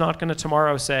president is not going to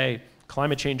tomorrow say,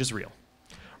 climate change is real,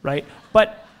 right?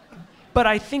 But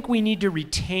I think we need to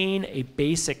retain a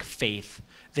basic faith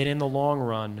that in the long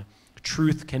run,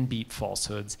 truth can beat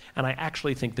falsehoods. And I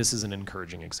actually think this is an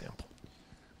encouraging example.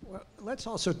 Well, let's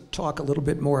also talk a little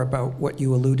bit more about what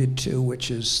you alluded to,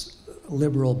 which is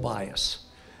liberal bias.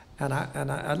 And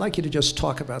I'd like you to just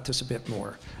talk about this a bit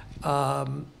more.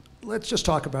 Let's just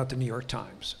talk about the New York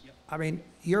Times. I mean,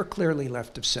 you're clearly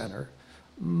left of center.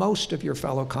 Most of your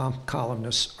fellow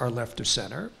columnists are left of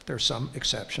center. There's some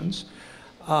exceptions.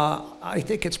 I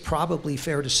think it's probably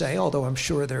fair to say, although I'm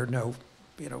sure there are no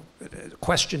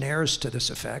questionnaires to this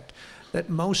effect, that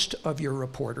most of your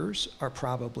reporters are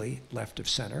probably left of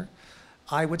center.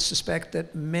 I would suspect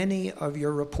that many of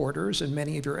your reporters and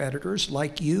many of your editors,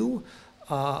 like you,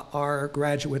 are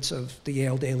graduates of the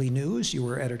Yale Daily News. You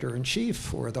were editor-in-chief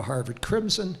for the Harvard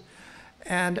Crimson,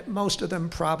 and most of them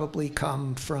probably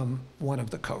come from one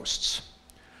of the coasts.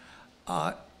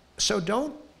 So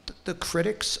don't the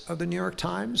critics of the New York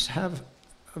Times have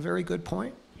a very good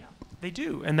point? Yeah, they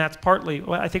do, and that's partly,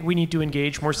 well, I think we need to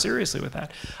engage more seriously with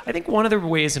that. I think one of the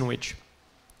ways in which,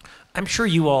 I'm sure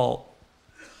you all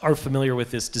are familiar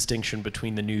with this distinction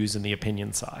between the news and the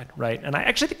opinion side, right? And I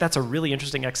actually think that's a really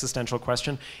interesting existential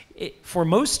question. For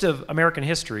most of American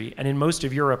history, and in most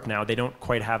of Europe now, they don't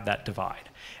quite have that divide.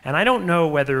 And I don't know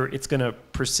whether it's going to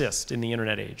persist in the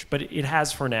internet age, but it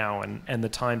has for now, and the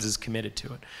Times is committed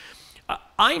to it.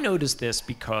 I noticed this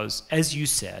because, as you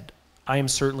said, I am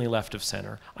certainly left of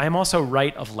center. I am also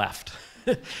right of left.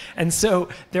 And so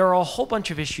there are a whole bunch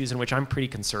of issues in which I'm pretty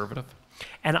conservative.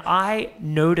 And I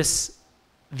notice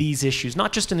these issues,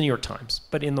 not just in the New York Times,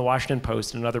 but in the Washington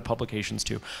Post and other publications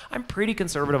too. I'm pretty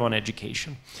conservative on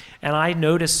education. And I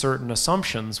notice certain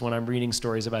assumptions when I'm reading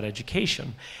stories about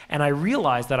education. And I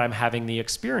realize that I'm having the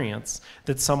experience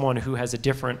that someone who has a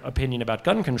different opinion about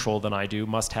gun control than I do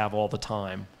must have all the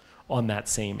time on that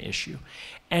same issue.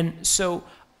 And so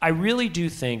I really do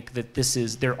think that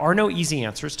there are no easy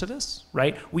answers to this,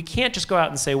 right? We can't just go out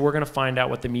and say, we're going to find out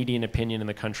what the median opinion in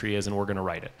the country is and we're going to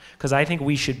write it. Because I think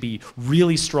we should be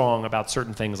really strong about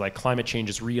certain things like climate change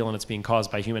is real and it's being caused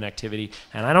by human activity.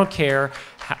 And I don't care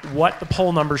what the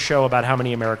poll numbers show about how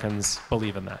many Americans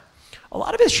believe in that. A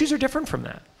lot of issues are different from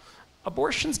that.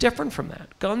 Abortion's different from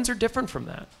that. Guns are different from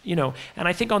that. And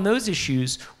I think on those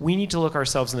issues, we need to look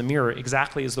ourselves in the mirror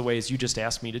exactly as the ways you just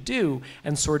asked me to do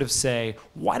and sort of say,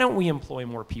 why don't we employ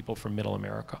more people from middle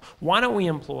America? Why don't we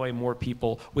employ more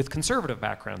people with conservative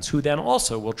backgrounds who then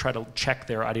also will try to check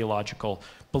their ideological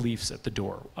beliefs at the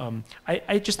door?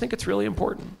 I just think it's really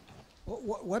important.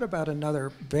 What about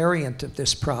another variant of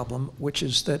this problem, which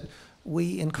is that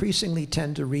we increasingly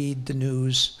tend to read the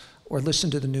news or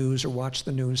listen to the news or watch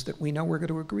the news that we know we're going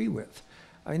to agree with.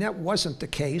 I mean, that wasn't the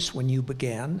case when you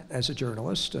began as a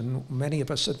journalist, and many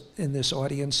of us in this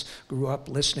audience grew up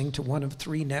listening to one of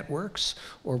 3 networks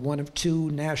or one of 2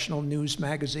 national news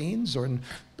magazines, or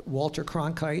Walter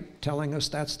Cronkite telling us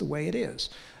that's the way it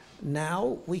is.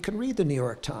 Now we can read the New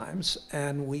York Times,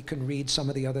 and we can read some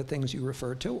of the other things you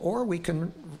referred to, or we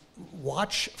can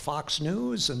watch Fox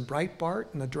News and Breitbart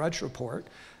and the Drudge Report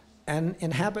and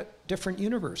inhabit different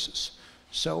universes.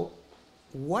 So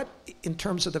what, in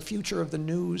terms of the future of the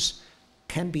news,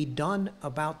 can be done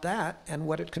about that and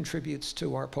what it contributes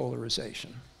to our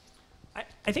polarization?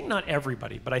 I think not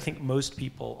everybody, but I think most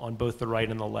people on both the right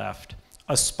and the left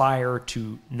aspire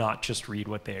to not just read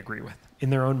what they agree with in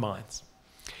their own minds.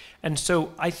 And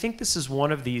so I think this is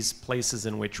one of these places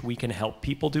in which we can help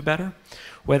people do better,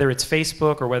 whether it's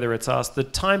Facebook or whether it's us. The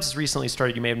Times has recently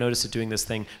started, you may have noticed it doing this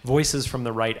thing, Voices from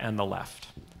the Right and the Left,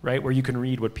 right? Where you can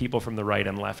read what people from the right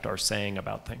and left are saying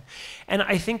about things. And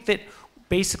I think that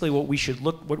basically what we should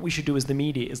do as the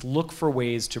media is look for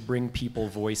ways to bring people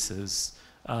voices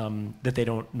that they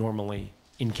don't normally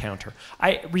encounter.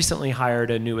 I recently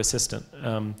hired a new assistant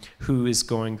who is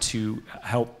going to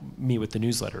help me with the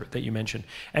newsletter that you mentioned.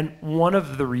 And one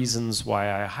of the reasons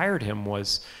why I hired him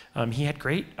was he had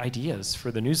great ideas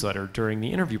for the newsletter during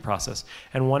the interview process.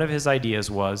 And one of his ideas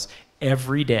was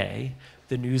every day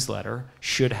the newsletter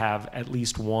should have at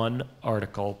least one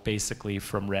article basically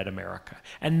from Red America.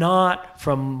 And not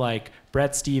from like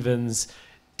Bret Stephens,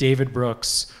 David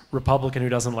Brooks, Republican who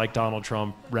doesn't like Donald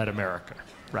Trump, Red America,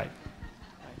 right?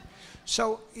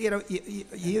 So, you know,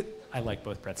 you I like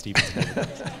both Bret Stephens and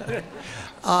David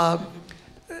Brooks.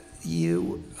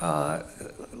 You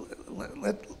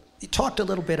talked a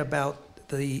little bit about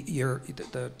the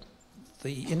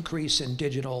increase in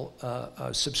digital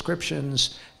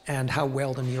subscriptions and how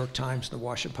well the New York Times and the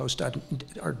Washington Post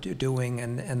are doing,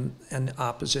 and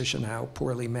opposition, how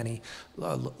poorly many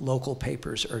local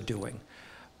papers are doing.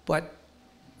 But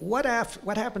what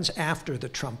happens after the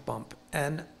Trump bump,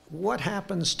 and what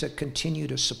happens to continue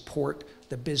to support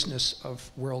the business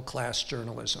of world-class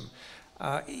journalism?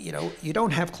 You know, you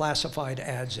don't have classified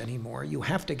ads anymore. You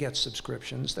have to get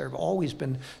subscriptions. There have always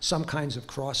been some kinds of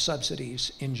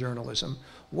cross-subsidies in journalism.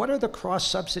 What are the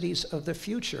cross-subsidies of the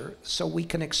future so we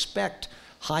can expect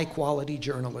high-quality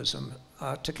journalism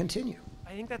to continue?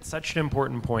 I think that's such an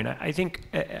important point. I think,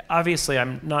 obviously,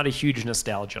 I'm not a huge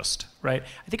nostalgist, right?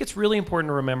 I think it's really important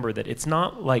to remember that it's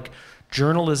not like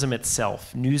journalism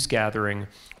itself, news gathering,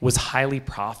 was highly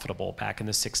profitable back in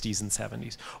the 60s and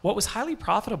 70s. What was highly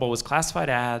profitable was classified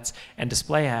ads and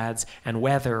display ads and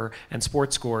weather and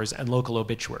sports scores and local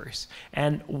obituaries.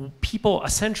 And people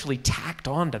essentially tacked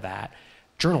onto that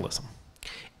journalism.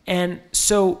 And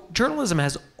so journalism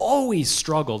has always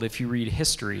struggled, if you read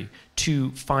history,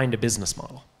 to find a business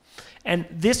model. And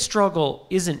this struggle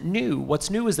isn't new.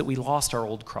 What's new is that we lost our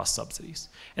old cross subsidies.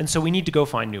 And so we need to go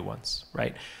find new ones,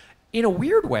 right? In a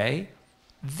weird way,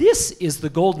 this is the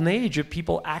golden age of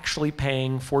people actually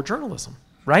paying for journalism,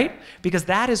 right? Because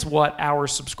that is what our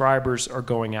subscribers are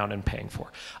going out and paying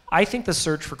for. I think the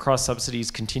search for cross subsidies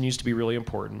continues to be really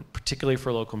important, particularly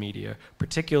for local media,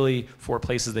 particularly for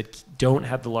places that don't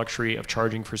have the luxury of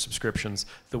charging for subscriptions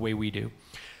the way we do.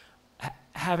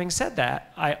 Having said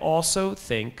that, I also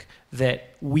think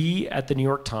that we at the New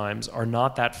York Times are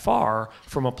not that far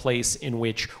from a place in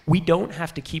which we don't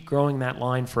have to keep growing that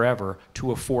line forever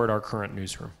to afford our current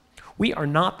newsroom. We are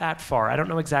not that far. I don't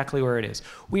know exactly where it is.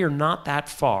 We are not that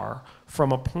far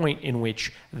from a point in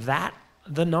which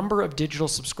the number of digital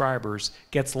subscribers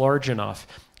gets large enough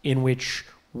in which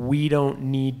we don't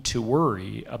need to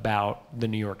worry about the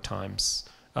New York Times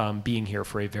being here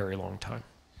for a very long time.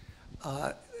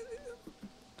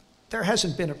 There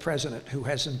hasn't been a president who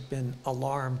hasn't been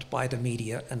alarmed by the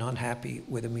media and unhappy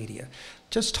with the media.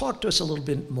 Just talk to us a little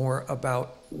bit more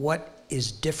about what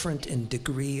is different in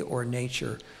degree or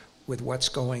nature with what's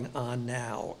going on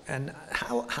now, and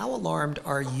how alarmed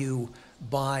are you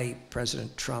by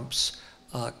President Trump's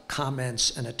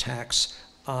comments and attacks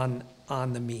on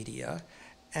the media,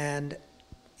 and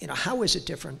you know, how is it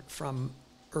different from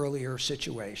earlier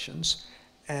situations?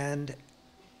 And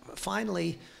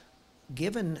finally,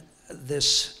 given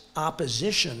this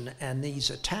opposition and these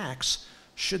attacks,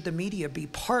 should the media be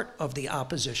part of the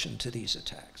opposition to these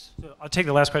attacks? So I'll take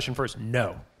the last question first.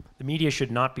 No. The media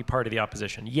should not be part of the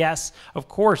opposition. Yes, of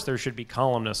course there should be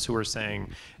columnists who are saying,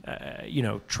 you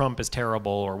know, Trump is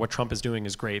terrible or what Trump is doing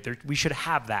is great. We should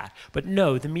have that. But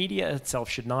no, the media itself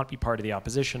should not be part of the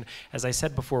opposition. As I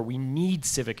said before, we need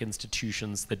civic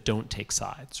institutions that don't take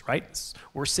sides, right?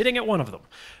 We're sitting at one of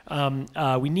them.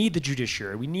 We need the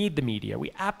judiciary. We need the media.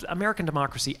 American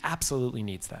democracy absolutely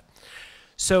needs that.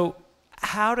 So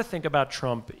how to think about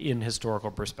Trump in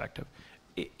historical perspective.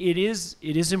 It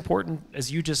is important,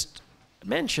 as you just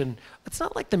mentioned. It's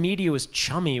not like the media was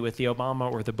chummy with the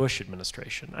Obama or the Bush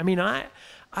administration. I mean,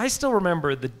 I still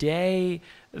remember the day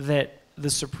that the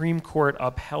Supreme Court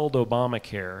upheld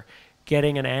Obamacare,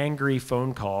 getting an angry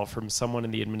phone call from someone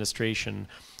in the administration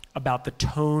about the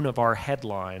tone of our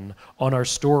headline on our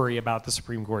story about the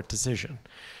Supreme Court decision.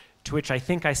 To which I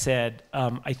think I said,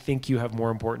 I think you have more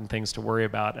important things to worry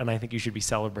about, and I think you should be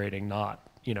celebrating, not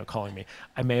calling me.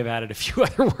 I may have added a few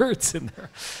other words in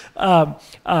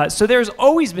there. So there's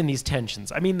always been these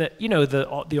tensions. I mean, the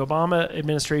Obama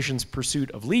administration's pursuit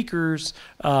of leakers,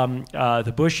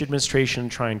 the Bush administration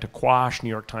trying to quash New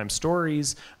York Times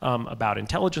stories about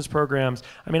intelligence programs.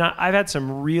 I mean, I've had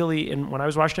some really, when I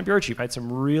was Washington bureau chief, I had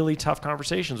some really tough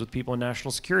conversations with people in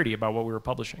national security about what we were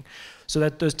publishing. So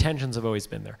that those tensions have always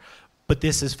been there. But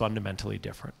this is fundamentally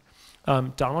different.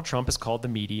 Donald Trump has called the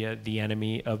media the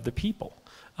enemy of the people.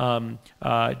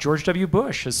 George W.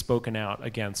 Bush has spoken out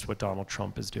against what Donald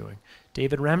Trump is doing.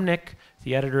 David Remnick,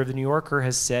 the editor of The New Yorker,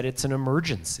 has said it's an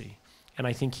emergency, and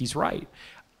I think he's right.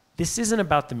 This isn't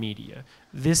about the media.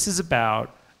 This is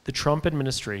about the Trump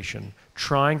administration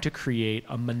trying to create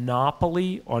a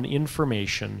monopoly on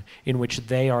information in which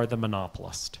they are the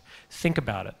monopolist. Think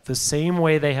about it. The same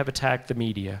way they have attacked the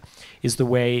media is the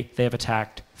way they have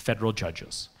attacked federal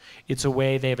judges. It's a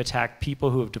way they have attacked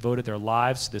people who have devoted their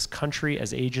lives to this country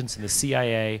as agents in the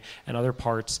CIA and other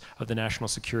parts of the national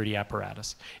security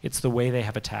apparatus. It's the way they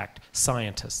have attacked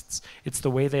scientists. It's the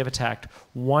way they have attacked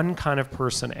one kind of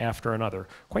person after another.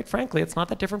 Quite frankly, it's not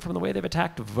that different from the way they've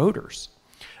attacked voters.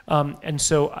 And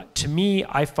so to me,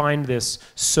 I find this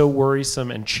so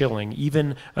worrisome and chilling,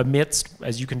 even amidst,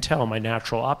 as you can tell, my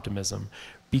natural optimism,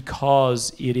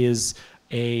 because it is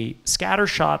a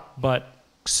scattershot but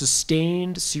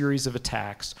sustained series of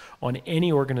attacks on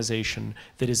any organization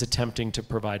that is attempting to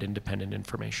provide independent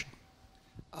information.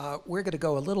 We're going to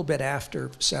go a little bit after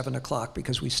 7 o'clock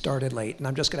because we started late, and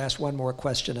I'm just going to ask one more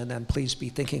question, and then please be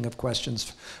thinking of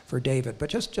questions for David. But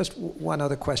just one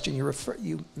other question.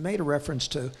 You made a reference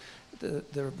to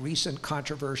the recent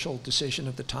controversial decision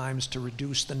of the Times to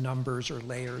reduce the numbers or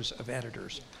layers of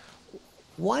editors.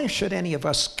 Why should any of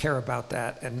us care about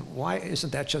that, and why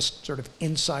isn't that just sort of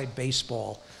inside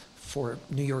baseball for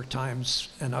New York Times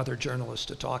and other journalists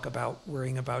to talk about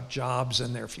worrying about jobs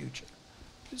and their future?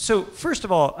 So first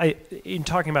of all, in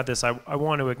talking about this, I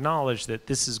want to acknowledge that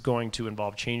this is going to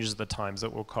involve changes at the Times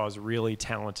that will cause really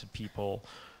talented people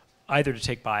either to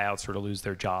take buyouts or to lose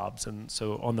their jobs. And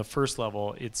so on the first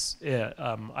level,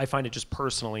 I find it just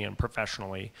personally and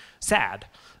professionally sad.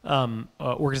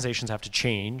 Organizations have to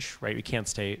change, right? We can't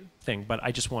stay thing, but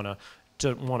I just want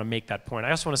to make that point.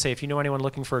 I also want to say, if you know anyone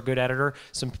looking for a good editor,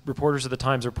 some reporters of the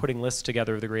Times are putting lists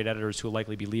together of the great editors who will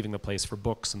likely be leaving the place for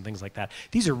books and things like that.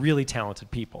 These are really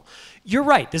talented people. You're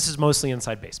right, this is mostly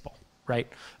inside baseball,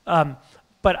 right?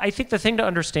 But I think the thing to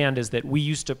understand is that we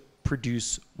used to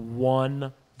produce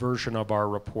one version of our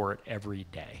report every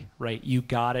day, right? You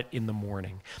got it in the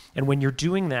morning. And when you're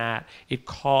doing that, it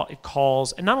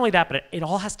calls, and not only that, but it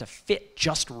all has to fit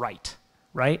just right,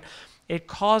 right? It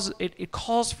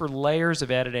calls for layers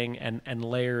of editing and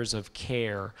layers of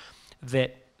care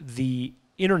that the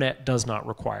internet does not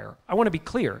require. I want to be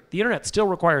clear, the internet still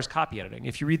requires copy editing.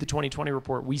 If you read the 2020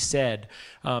 report, we said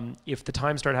if the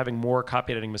Times started having more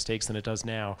copy editing mistakes than it does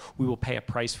now, we will pay a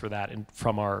price for that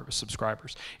from our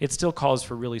subscribers. It still calls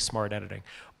for really smart editing.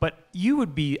 But you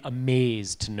would be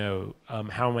amazed to know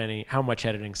how much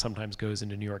editing sometimes goes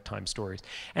into New York Times stories.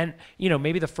 And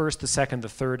maybe the first, the second, the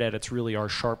third edits really are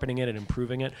sharpening it and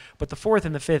improving it. But the fourth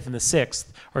and the fifth and the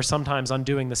sixth are sometimes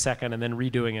undoing the second and then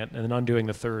redoing it and then undoing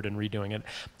the third and redoing it.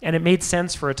 And it made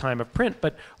sense for a time of print.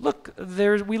 But look,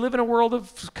 we live in a world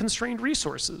of constrained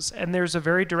resources, and there's a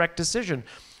very direct decision.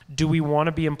 Do we want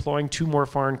to be employing 2 more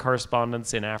foreign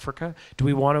correspondents in Africa? Do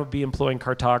we want to be employing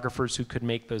cartographers who could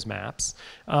make those maps?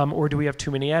 Or do we have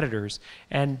too many editors?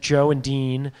 And Joe and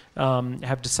Dean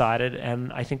have decided,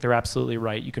 and I think they're absolutely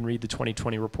right, you can read the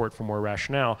 2020 report for more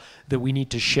rationale, that we need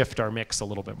to shift our mix a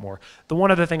little bit more. The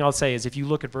one other thing I'll say is if you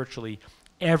look at virtually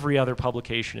every other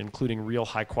publication, including real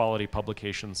high quality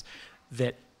publications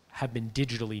that have been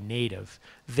digitally native,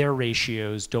 their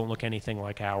ratios don't look anything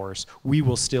like ours. We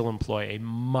will still employ a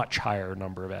much higher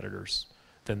number of editors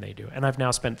than they do. And I've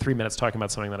now spent 3 minutes talking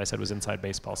about something that I said was inside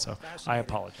baseball, so I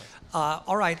apologize.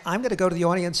 All right, I'm going to go to the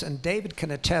audience, and David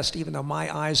can attest, even though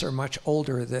my eyes are much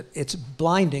older, that it's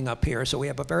blinding up here, so we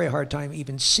have a very hard time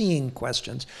even seeing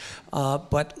questions.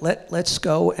 But let's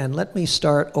go, and let me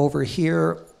start over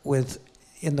here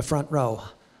in the front row.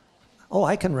 Oh,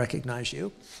 I can recognize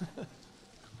you.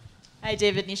 Hi,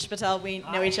 David, Nisha Patel. We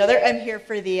know each other. I'm here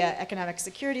for the Economic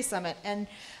Security Summit. And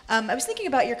I was thinking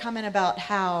about your comment about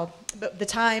how the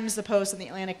Times, the Post, and the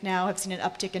Atlantic now have seen an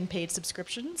uptick in paid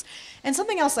subscriptions. And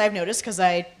something else I've noticed, because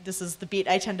this is the beat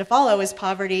I tend to follow, is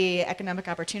poverty, economic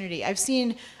opportunity. I've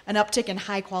seen an uptick in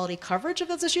high-quality coverage of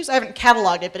those issues. I haven't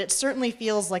cataloged it, but it certainly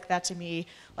feels like that to me.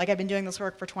 Like, I've been doing this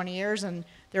work for 20 years, and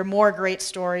there are more great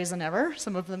stories than ever,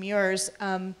 some of them yours.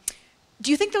 Do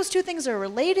you think those two things are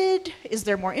related? Is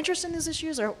there more interest in these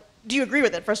issues? Or do you agree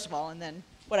with it, first of all, and then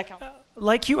what account?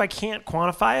 Like you, I can't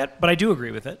quantify it, but I do agree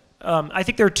with it. I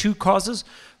think there are two causes,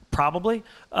 probably.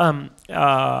 One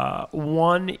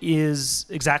is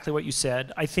exactly what you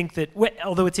said. I think that,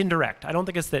 although it's indirect, I don't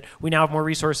think it's that we now have more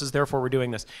resources, therefore we're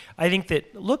doing this. I think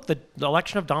that, look, the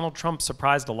election of Donald Trump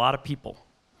surprised a lot of people,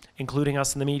 including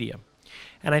us in the media.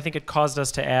 And I think it caused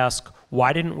us to ask,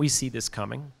 why didn't we see this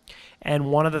coming?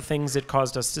 And one of the things it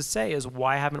caused us to say is,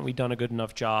 why haven't we done a good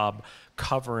enough job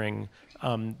covering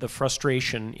the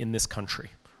frustration in this country,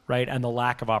 right? And the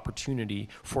lack of opportunity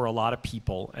for a lot of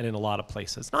people and in a lot of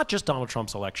places. Not just Donald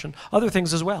Trump's election, other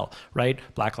things as well, right?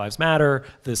 Black Lives Matter,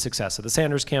 the success of the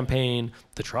Sanders campaign,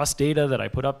 the trust data that I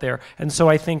put up there. And so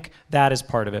I think that is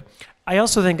part of it. I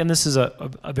also think, and this is a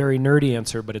very nerdy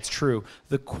answer, but it's true,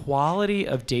 the quality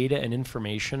of data and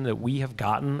information that we have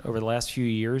gotten over the last few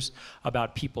years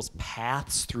about people's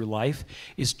paths through life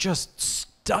is just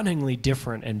stunningly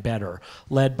different and better,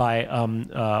 led by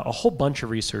a whole bunch of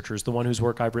researchers. The one whose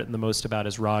work I've written the most about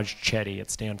is Raj Chetty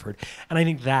at Stanford. And I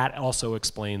think that also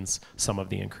explains some of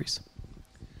the increase.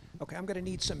 Okay, I'm going to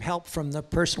need some help from the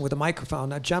person with the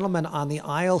microphone. A gentleman on the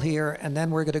aisle here, and then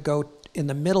we're going to go in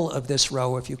the middle of this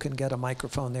row, if you can get a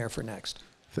microphone there for next.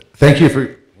 Thank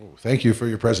you for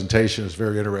your presentation. It's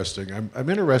very interesting. I'm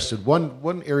interested.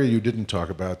 One area you didn't talk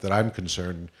about that I'm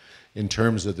concerned in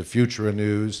terms of the future of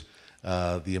news,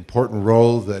 the important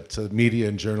role that media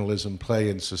and journalism play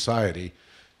in society,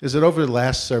 is that over the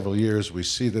last several years we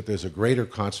see that there's a greater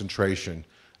concentration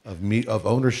of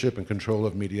ownership and control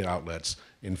of media outlets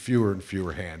in fewer and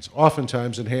fewer hands,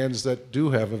 oftentimes in hands that do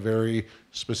have a very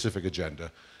specific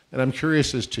agenda. And I'm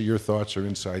curious as to your thoughts or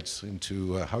insights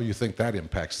into how you think that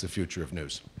impacts the future of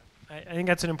news. I think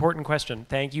that's an important question.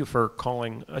 Thank you for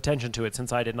calling attention to it,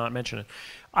 since I did not mention it.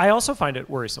 I also find it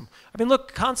worrisome. I mean,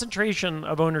 look, concentration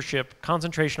of ownership,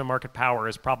 concentration of market power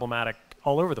is problematic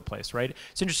all over the place, right?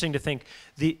 It's interesting to think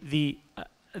the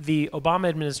Obama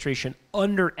administration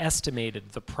underestimated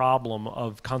the problem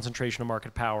of concentration of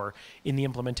market power in the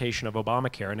implementation of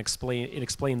Obamacare, and it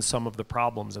explains some of the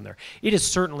problems in there. It is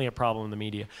certainly a problem in the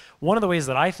media. One of the ways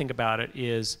that I think about it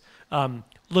is,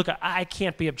 look, I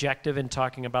can't be objective in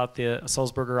talking about the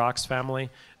Sulzberger Ox family,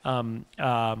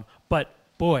 but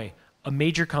boy, a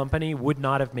major company would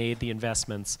not have made the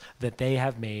investments that they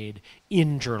have made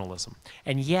in journalism.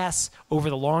 And yes,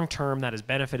 over the long term, that has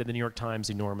benefited the New York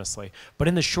Times enormously. But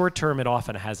in the short term, it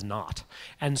often has not.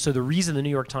 And so the reason the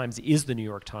New York Times is the New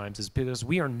York Times is because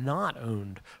we are not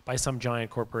owned by some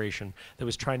giant corporation that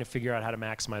was trying to figure out how to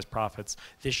maximize profits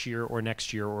this year or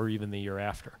next year or even the year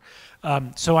after.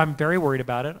 So I'm very worried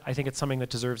about it. I think it's something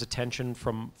that deserves attention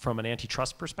from an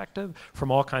antitrust perspective, from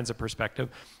all kinds of perspective.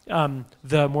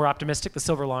 The more optimistic, the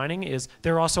silver lining is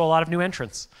there are also a lot of new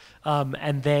entrants.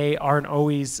 And they aren't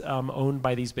always owned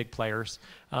by these big players,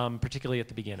 particularly at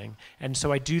the beginning. And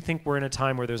so I do think we're in a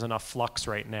time where there's enough flux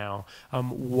right now.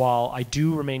 While I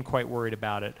do remain quite worried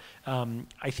about it,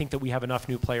 I think that we have enough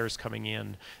new players coming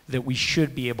in that we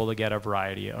should be able to get a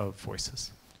variety of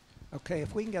voices. Okay,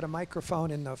 if we can get a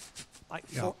microphone in the,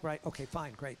 right, okay,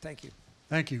 fine, great, thank you.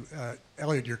 Thank you.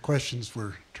 Elliot, your questions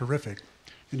were terrific.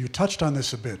 And you touched on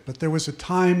this a bit, but there was a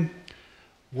time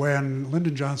when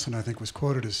Lyndon Johnson, I think, was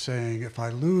quoted as saying, if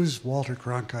I lose Walter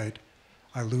Cronkite,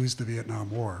 I lose the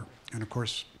Vietnam War. And of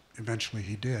course, eventually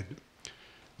he did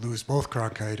lose both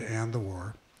Cronkite and the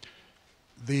war.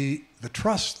 The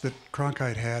trust that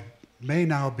Cronkite had may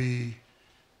now be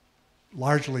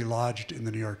largely lodged in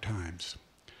the New York Times.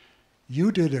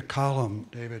 You did a column,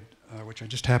 David, which I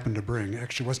just happened to bring.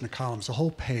 Actually, it wasn't a column, it's a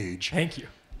whole page. Thank you.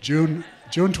 June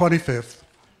 25th,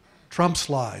 Trump's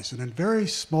lies. And in very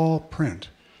small print,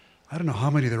 I don't know how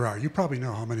many there are. You probably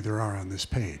know how many there are on this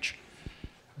page.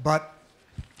 But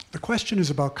the question is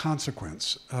about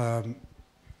consequence.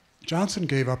 Johnson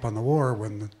gave up on the war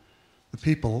when the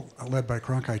people, led by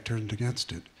Cronkite, turned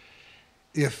against it.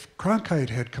 If Cronkite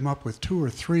had come up with 2 or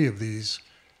 3 of these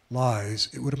lies,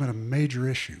 it would have been a major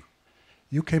issue.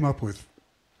 You came up with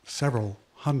several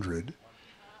hundred.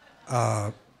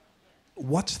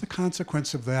 What's the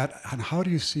consequence of that, and how do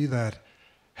you see that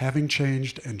having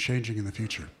changed and changing in the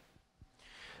future?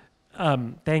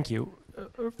 Thank you.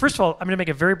 first of all, I'm going to make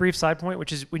a very brief side point,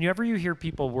 which is whenever you hear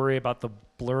people worry about the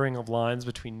blurring of lines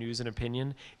between news and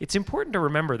opinion, it's important to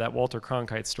remember that Walter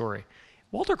Cronkite story.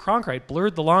 Walter Cronkite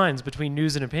blurred the lines between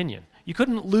news and opinion. You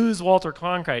couldn't lose Walter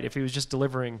Cronkite if he was just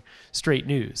delivering straight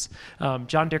news.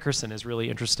 John Dickerson is really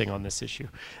interesting on this issue.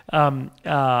 But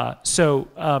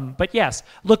yes,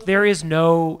 look, there is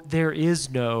no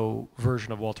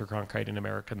version of Walter Cronkite in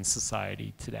American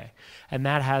society today. And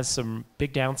that has some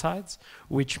big downsides,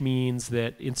 which means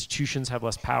that institutions have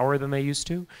less power than they used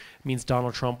to. It means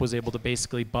Donald Trump was able to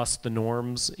basically bust the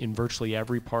norms in virtually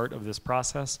every part of this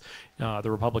process,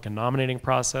 the Republican nominating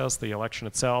process, the election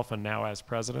itself, and now as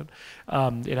president.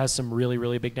 It has some really,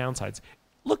 really big downsides.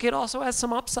 Look, it also has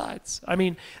some upsides. I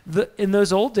mean, in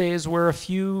those old days where a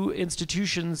few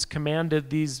institutions commanded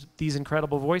these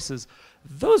incredible voices,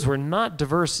 those were not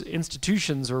diverse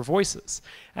institutions or voices,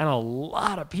 and a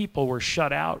lot of people were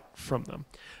shut out from them.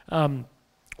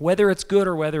 Whether it's good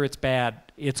or whether it's bad,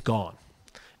 it's gone.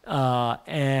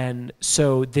 And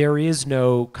so there is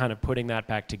no kind of putting that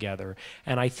back together.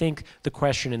 And I think the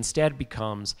question instead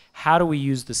becomes, how do we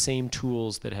use the same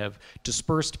tools that have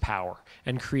dispersed power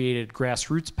and created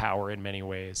grassroots power in many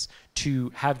ways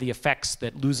to have the effects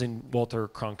that losing Walter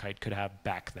Cronkite could have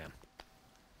back then?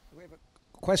 We have a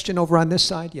question over on this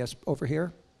side. Yes, over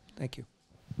here. Thank you.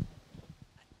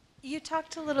 You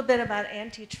talked a little bit about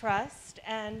antitrust,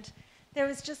 and there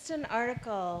was just an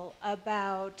article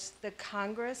about the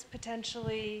Congress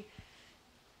potentially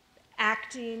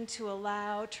acting to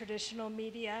allow traditional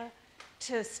media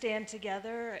to stand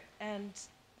together and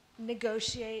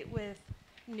negotiate with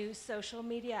new social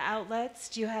media outlets.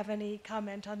 Do you have any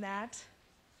comment on that?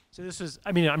 So this is,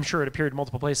 I mean, I'm sure it appeared in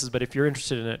multiple places, but if you're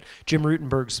interested in it, Jim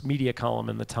Rutenberg's media column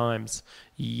in the Times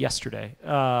yesterday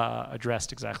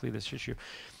addressed exactly this issue.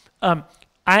 I'm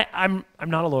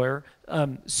not a lawyer,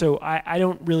 so I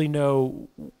don't really know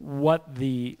what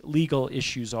the legal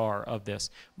issues are of this.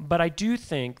 But I do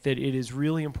think that it is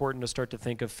really important to start to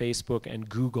think of Facebook and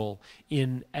Google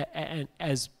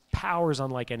as powers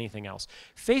unlike anything else.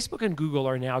 Facebook and Google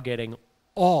are now getting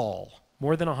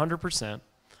more than 100%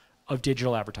 of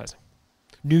digital advertising,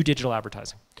 new digital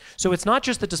advertising. So it's not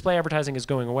just that display advertising is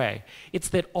going away, it's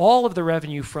that all of the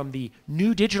revenue from the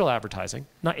new digital advertising,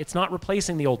 it's not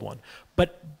replacing the old one,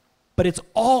 but it's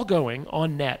all going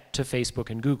on net to Facebook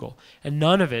and Google, and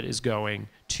none of it is going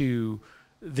to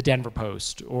the Denver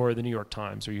Post or the New York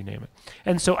Times or you name it.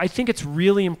 And so I think it's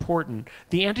really important.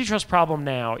 The antitrust problem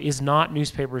now is not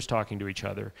newspapers talking to each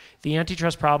other. The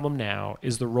antitrust problem now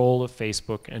is the role of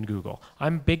Facebook and Google.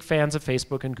 I'm big fans of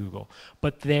Facebook and Google,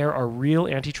 but there are real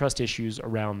antitrust issues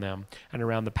around them and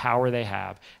around the power they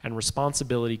have, and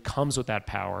responsibility comes with that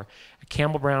power.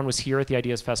 Campbell Brown was here at the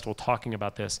Ideas Festival talking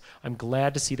about this. I'm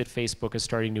glad to see that Facebook is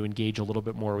starting to engage a little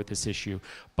bit more with this issue,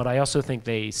 but I also think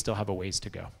they still have a ways to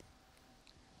go.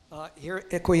 Here,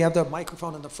 could we have the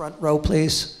microphone in the front row,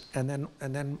 please? And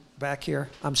then back here.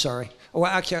 I'm sorry. Oh,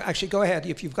 actually, go ahead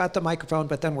if you've got the microphone,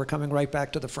 but then we're coming right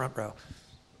back to the front row.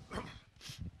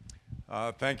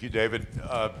 Thank you, David.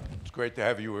 It's great to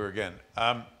have you here again.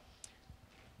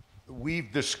 We've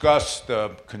discussed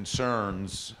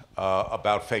concerns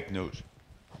about fake news.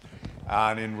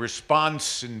 And in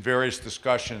response, in various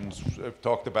discussions, I've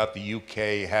talked about the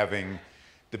UK having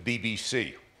the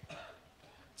BBC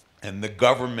and the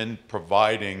government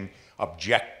providing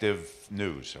objective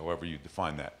news, however you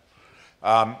define that.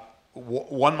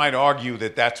 One might argue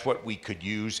that that's what we could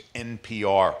use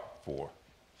NPR for,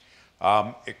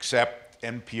 except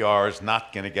NPR is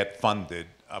not going to get funded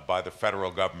by the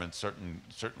federal government,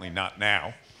 certainly not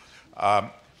now.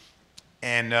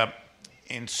 And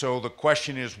so the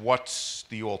question is, what's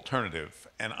the alternative?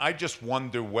 And I just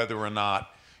wonder whether or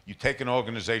not you take an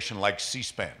organization like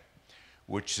C-SPAN,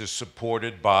 which is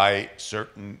supported by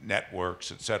certain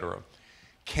networks, et cetera.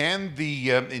 Can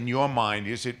in your mind,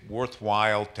 is it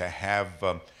worthwhile to have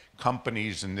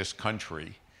companies in this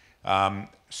country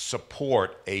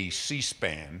support a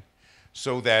C-SPAN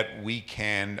so that we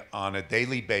can, on a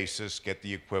daily basis, get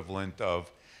the equivalent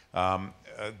of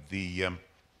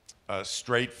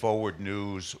straightforward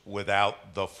news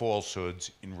without the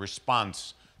falsehoods in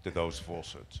response to those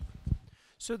falsehoods?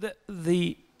 So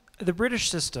the British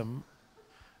system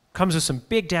comes with some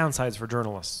big downsides for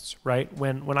journalists, right?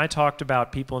 When I talked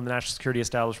about people in the national security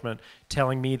establishment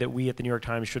telling me that we at the New York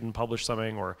Times shouldn't publish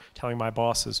something, or telling my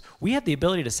bosses, we had the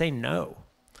ability to say no.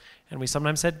 And we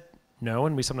sometimes said no,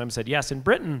 and we sometimes said yes. In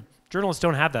Britain, journalists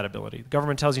don't have that ability. The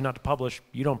government tells you not to publish,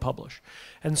 you don't publish.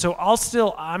 And so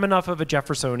I'm enough of a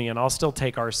Jeffersonian, I'll still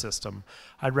take our system.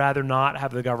 I'd rather not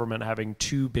have the government having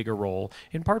too big a role,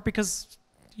 in part because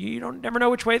you don't never know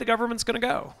which way the government's going to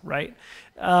go, right?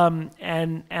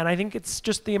 And I think it's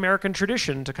just the American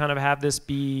tradition to kind of have this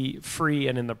be free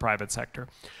and in the private sector.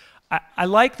 I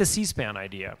like the C-SPAN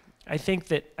idea. I think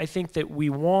that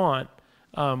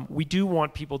we do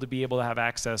want people to be able to have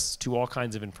access to all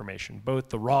kinds of information, both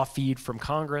the raw feed from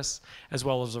Congress as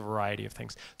well as a variety of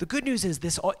things. The good news is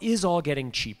this is all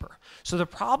getting cheaper. So the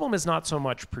problem is not so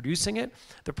much producing it.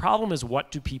 The problem is, what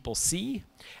do people see?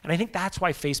 And I think that's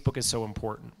why Facebook is so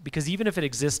important, because even if it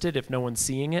existed, if no one's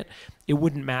seeing it, it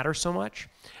wouldn't matter so much.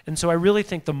 And so I really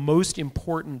think the most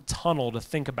important tunnel to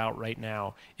think about right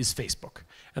now is Facebook.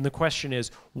 And the question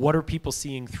is, what are people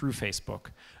seeing through Facebook?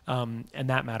 And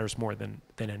that matters more than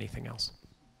anything else.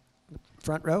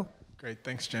 Front row. Great,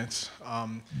 thanks, gents.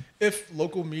 If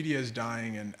local media is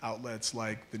dying and outlets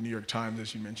like the New York Times,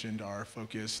 as you mentioned, are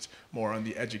focused more on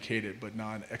the educated but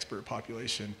non-expert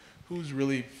population, who's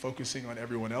really focusing on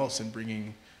everyone else and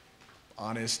bringing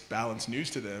honest, balanced news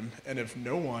to them? And if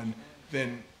no one,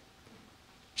 then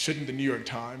shouldn't the New York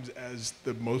Times, as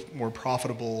the more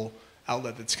profitable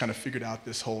outlet that's kind of figured out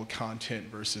this whole content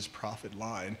versus profit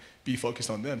line, be focused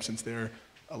on them, since they're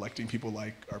electing people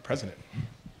like our president?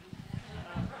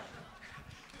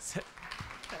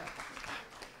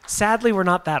 Sadly, we're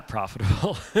not that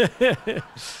profitable.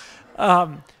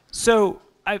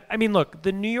 I mean, look,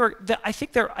 the New York. I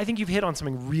think you've hit on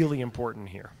something really important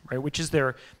here, right? Which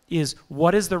is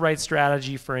what is the right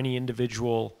strategy for any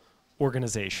individual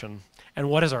organization, and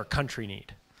what does our country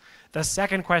need? The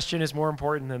second question is more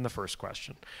important than the first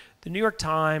question. The New York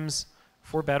Times,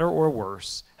 for better or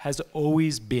worse, has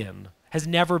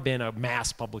never been a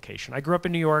mass publication. I grew up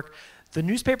in New York. The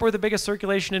newspaper with the biggest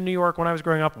circulation in New York when I was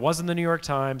growing up wasn't the New York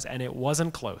Times, and it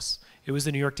wasn't close. It was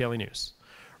the New York Daily News,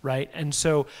 right? And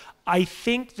so I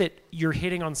think that you're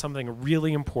hitting on something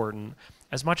really important.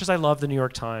 As much as I love the New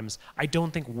York Times, I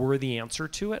don't think we're the answer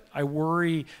to it. I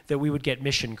worry that we would get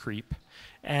mission creep,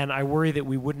 and I worry that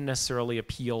we wouldn't necessarily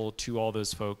appeal to all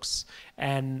those folks,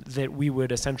 and that we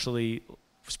would essentially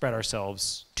spread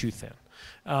ourselves too thin.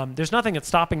 There's nothing that's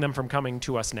stopping them from coming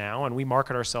to us now, and we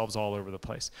market ourselves all over the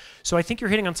place. So I think you're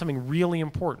hitting on something really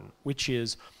important, which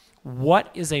is, what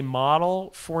is a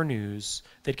model for news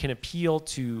that can appeal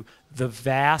to the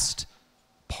vast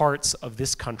parts of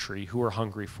this country who are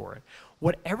hungry for it?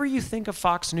 Whatever you think of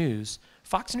Fox News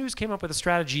came up with a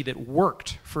strategy that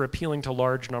worked for appealing to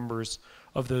large numbers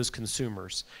of those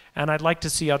consumers. And I'd like to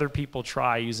see other people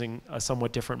try using a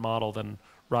somewhat different model than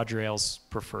Roger Ailes'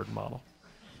 preferred model.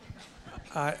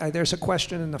 There's a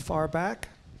question in the far back.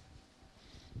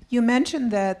 You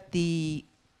mentioned that the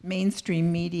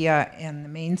mainstream media and the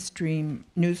mainstream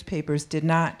newspapers did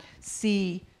not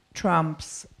see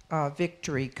Trump's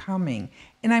victory coming.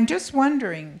 And I'm just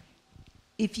wondering,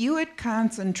 if you had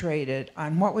concentrated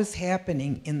on what was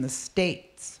happening in the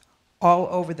states all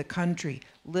over the country,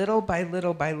 little by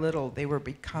little by little, they were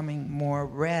becoming more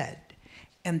red.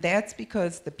 And that's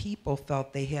because the people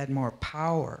felt they had more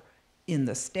power in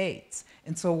the states.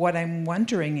 And so what I'm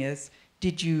wondering is,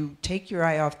 did you take your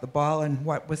eye off the ball on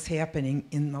what was happening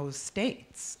in those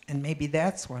states? And maybe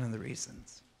that's one of the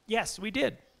reasons. Yes, we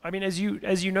did. I mean, as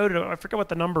you noted, I forget what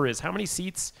the number is. How many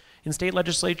seats in state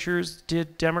legislatures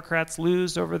did Democrats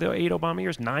lose over the 8 Obama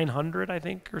years? 900, I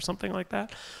think, or something like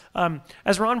that.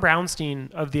 As Ron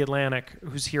Brownstein of The Atlantic,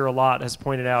 who's here a lot, has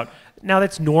pointed out, now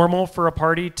that's normal for a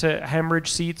party to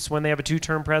hemorrhage seats when they have a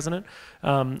two-term president,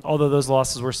 although those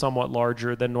losses were somewhat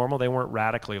larger than normal. They weren't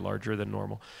radically larger than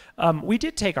normal. We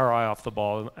did take our eye off the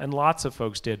ball, and lots of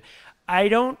folks did. I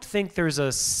don't think there's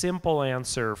a simple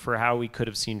answer for how we could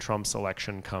have seen Trump's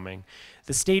election coming.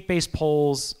 The state-based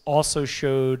polls also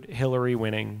showed Hillary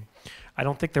winning. I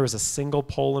don't think there was a single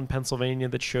poll in Pennsylvania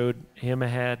that showed him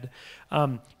ahead.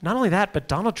 Not only that, but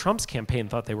Donald Trump's campaign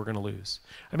thought they were going to lose.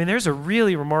 I mean, there's a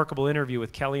really remarkable interview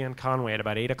with Kellyanne Conway at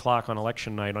about 8 o'clock on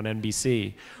election night on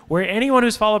NBC, where anyone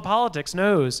who's followed politics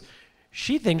knows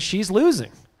she thinks she's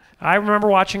losing. I remember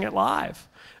watching it live.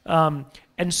 And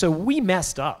so we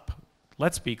messed up.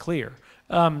 Let's be clear.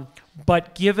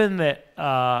 But given that,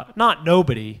 not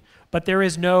nobody, but there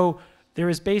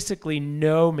is basically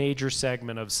no major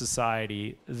segment of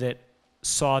society that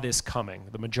saw this coming,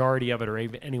 the majority of it, or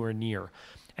even anywhere near.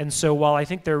 And so while I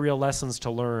think there are real lessons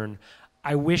to learn,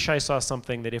 I wish I saw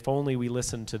something that if only we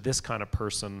listened to this kind of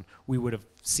person, we would have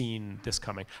seen this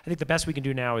coming. I think the best we can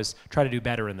do now is try to do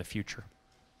better in the future.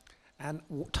 And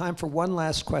time for one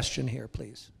last question here,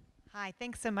 please. Hi,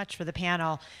 thanks so much for the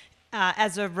panel.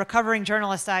 As a recovering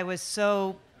journalist, I was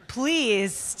so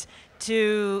pleased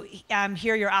to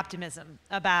hear your optimism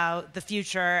about the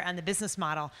future and the business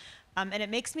model. And it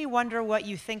makes me wonder what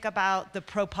you think about the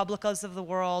ProPublicas of the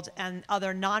world and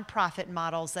other nonprofit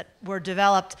models that were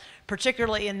developed,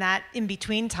 particularly in that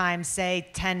in-between time, say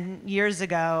 10 years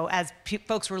ago, as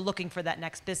folks were looking for that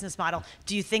next business model.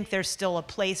 Do you think there's still a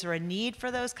place or a need for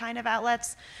those kind of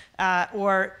outlets?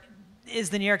 Or is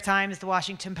the New York Times, the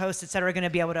Washington Post, et cetera, going to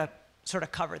be able to sort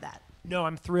of cover that? No,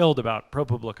 I'm thrilled about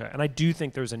ProPublica, and I do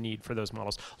think there's a need for those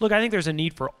models. Look, I think there's a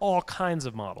need for all kinds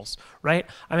of models, right?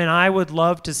 I mean, I would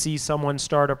love to see someone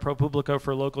start a ProPublica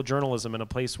for local journalism in a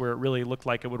place where it really looked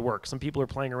like it would work. Some people are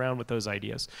playing around with those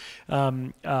ideas.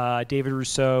 David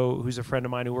Rousseau, who's a friend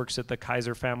of mine who works at the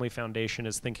Kaiser Family Foundation,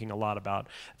 is thinking a lot about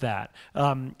that.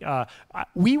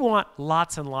 We want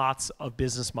lots and lots of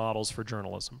business models for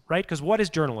journalism, right? Because what is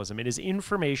journalism? It is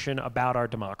information about our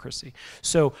democracy.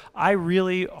 So I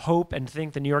really hope and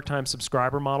think the New York Times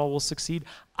subscriber model will succeed.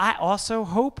 I also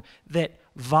hope that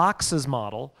Vox's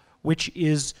model, which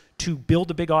is to build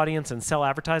a big audience and sell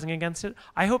advertising against it,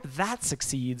 I hope that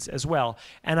succeeds as well.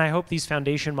 And I hope these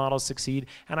foundation models succeed.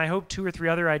 And I hope 2 or 3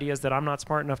 other ideas that I'm not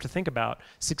smart enough to think about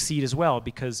succeed as well,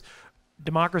 because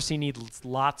democracy needs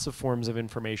lots of forms of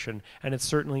information, and it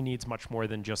certainly needs much more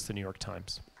than just the New York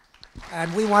Times.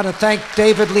 And we want to thank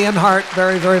David Leonhardt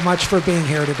very, very much for being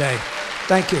here today.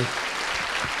 Thank you.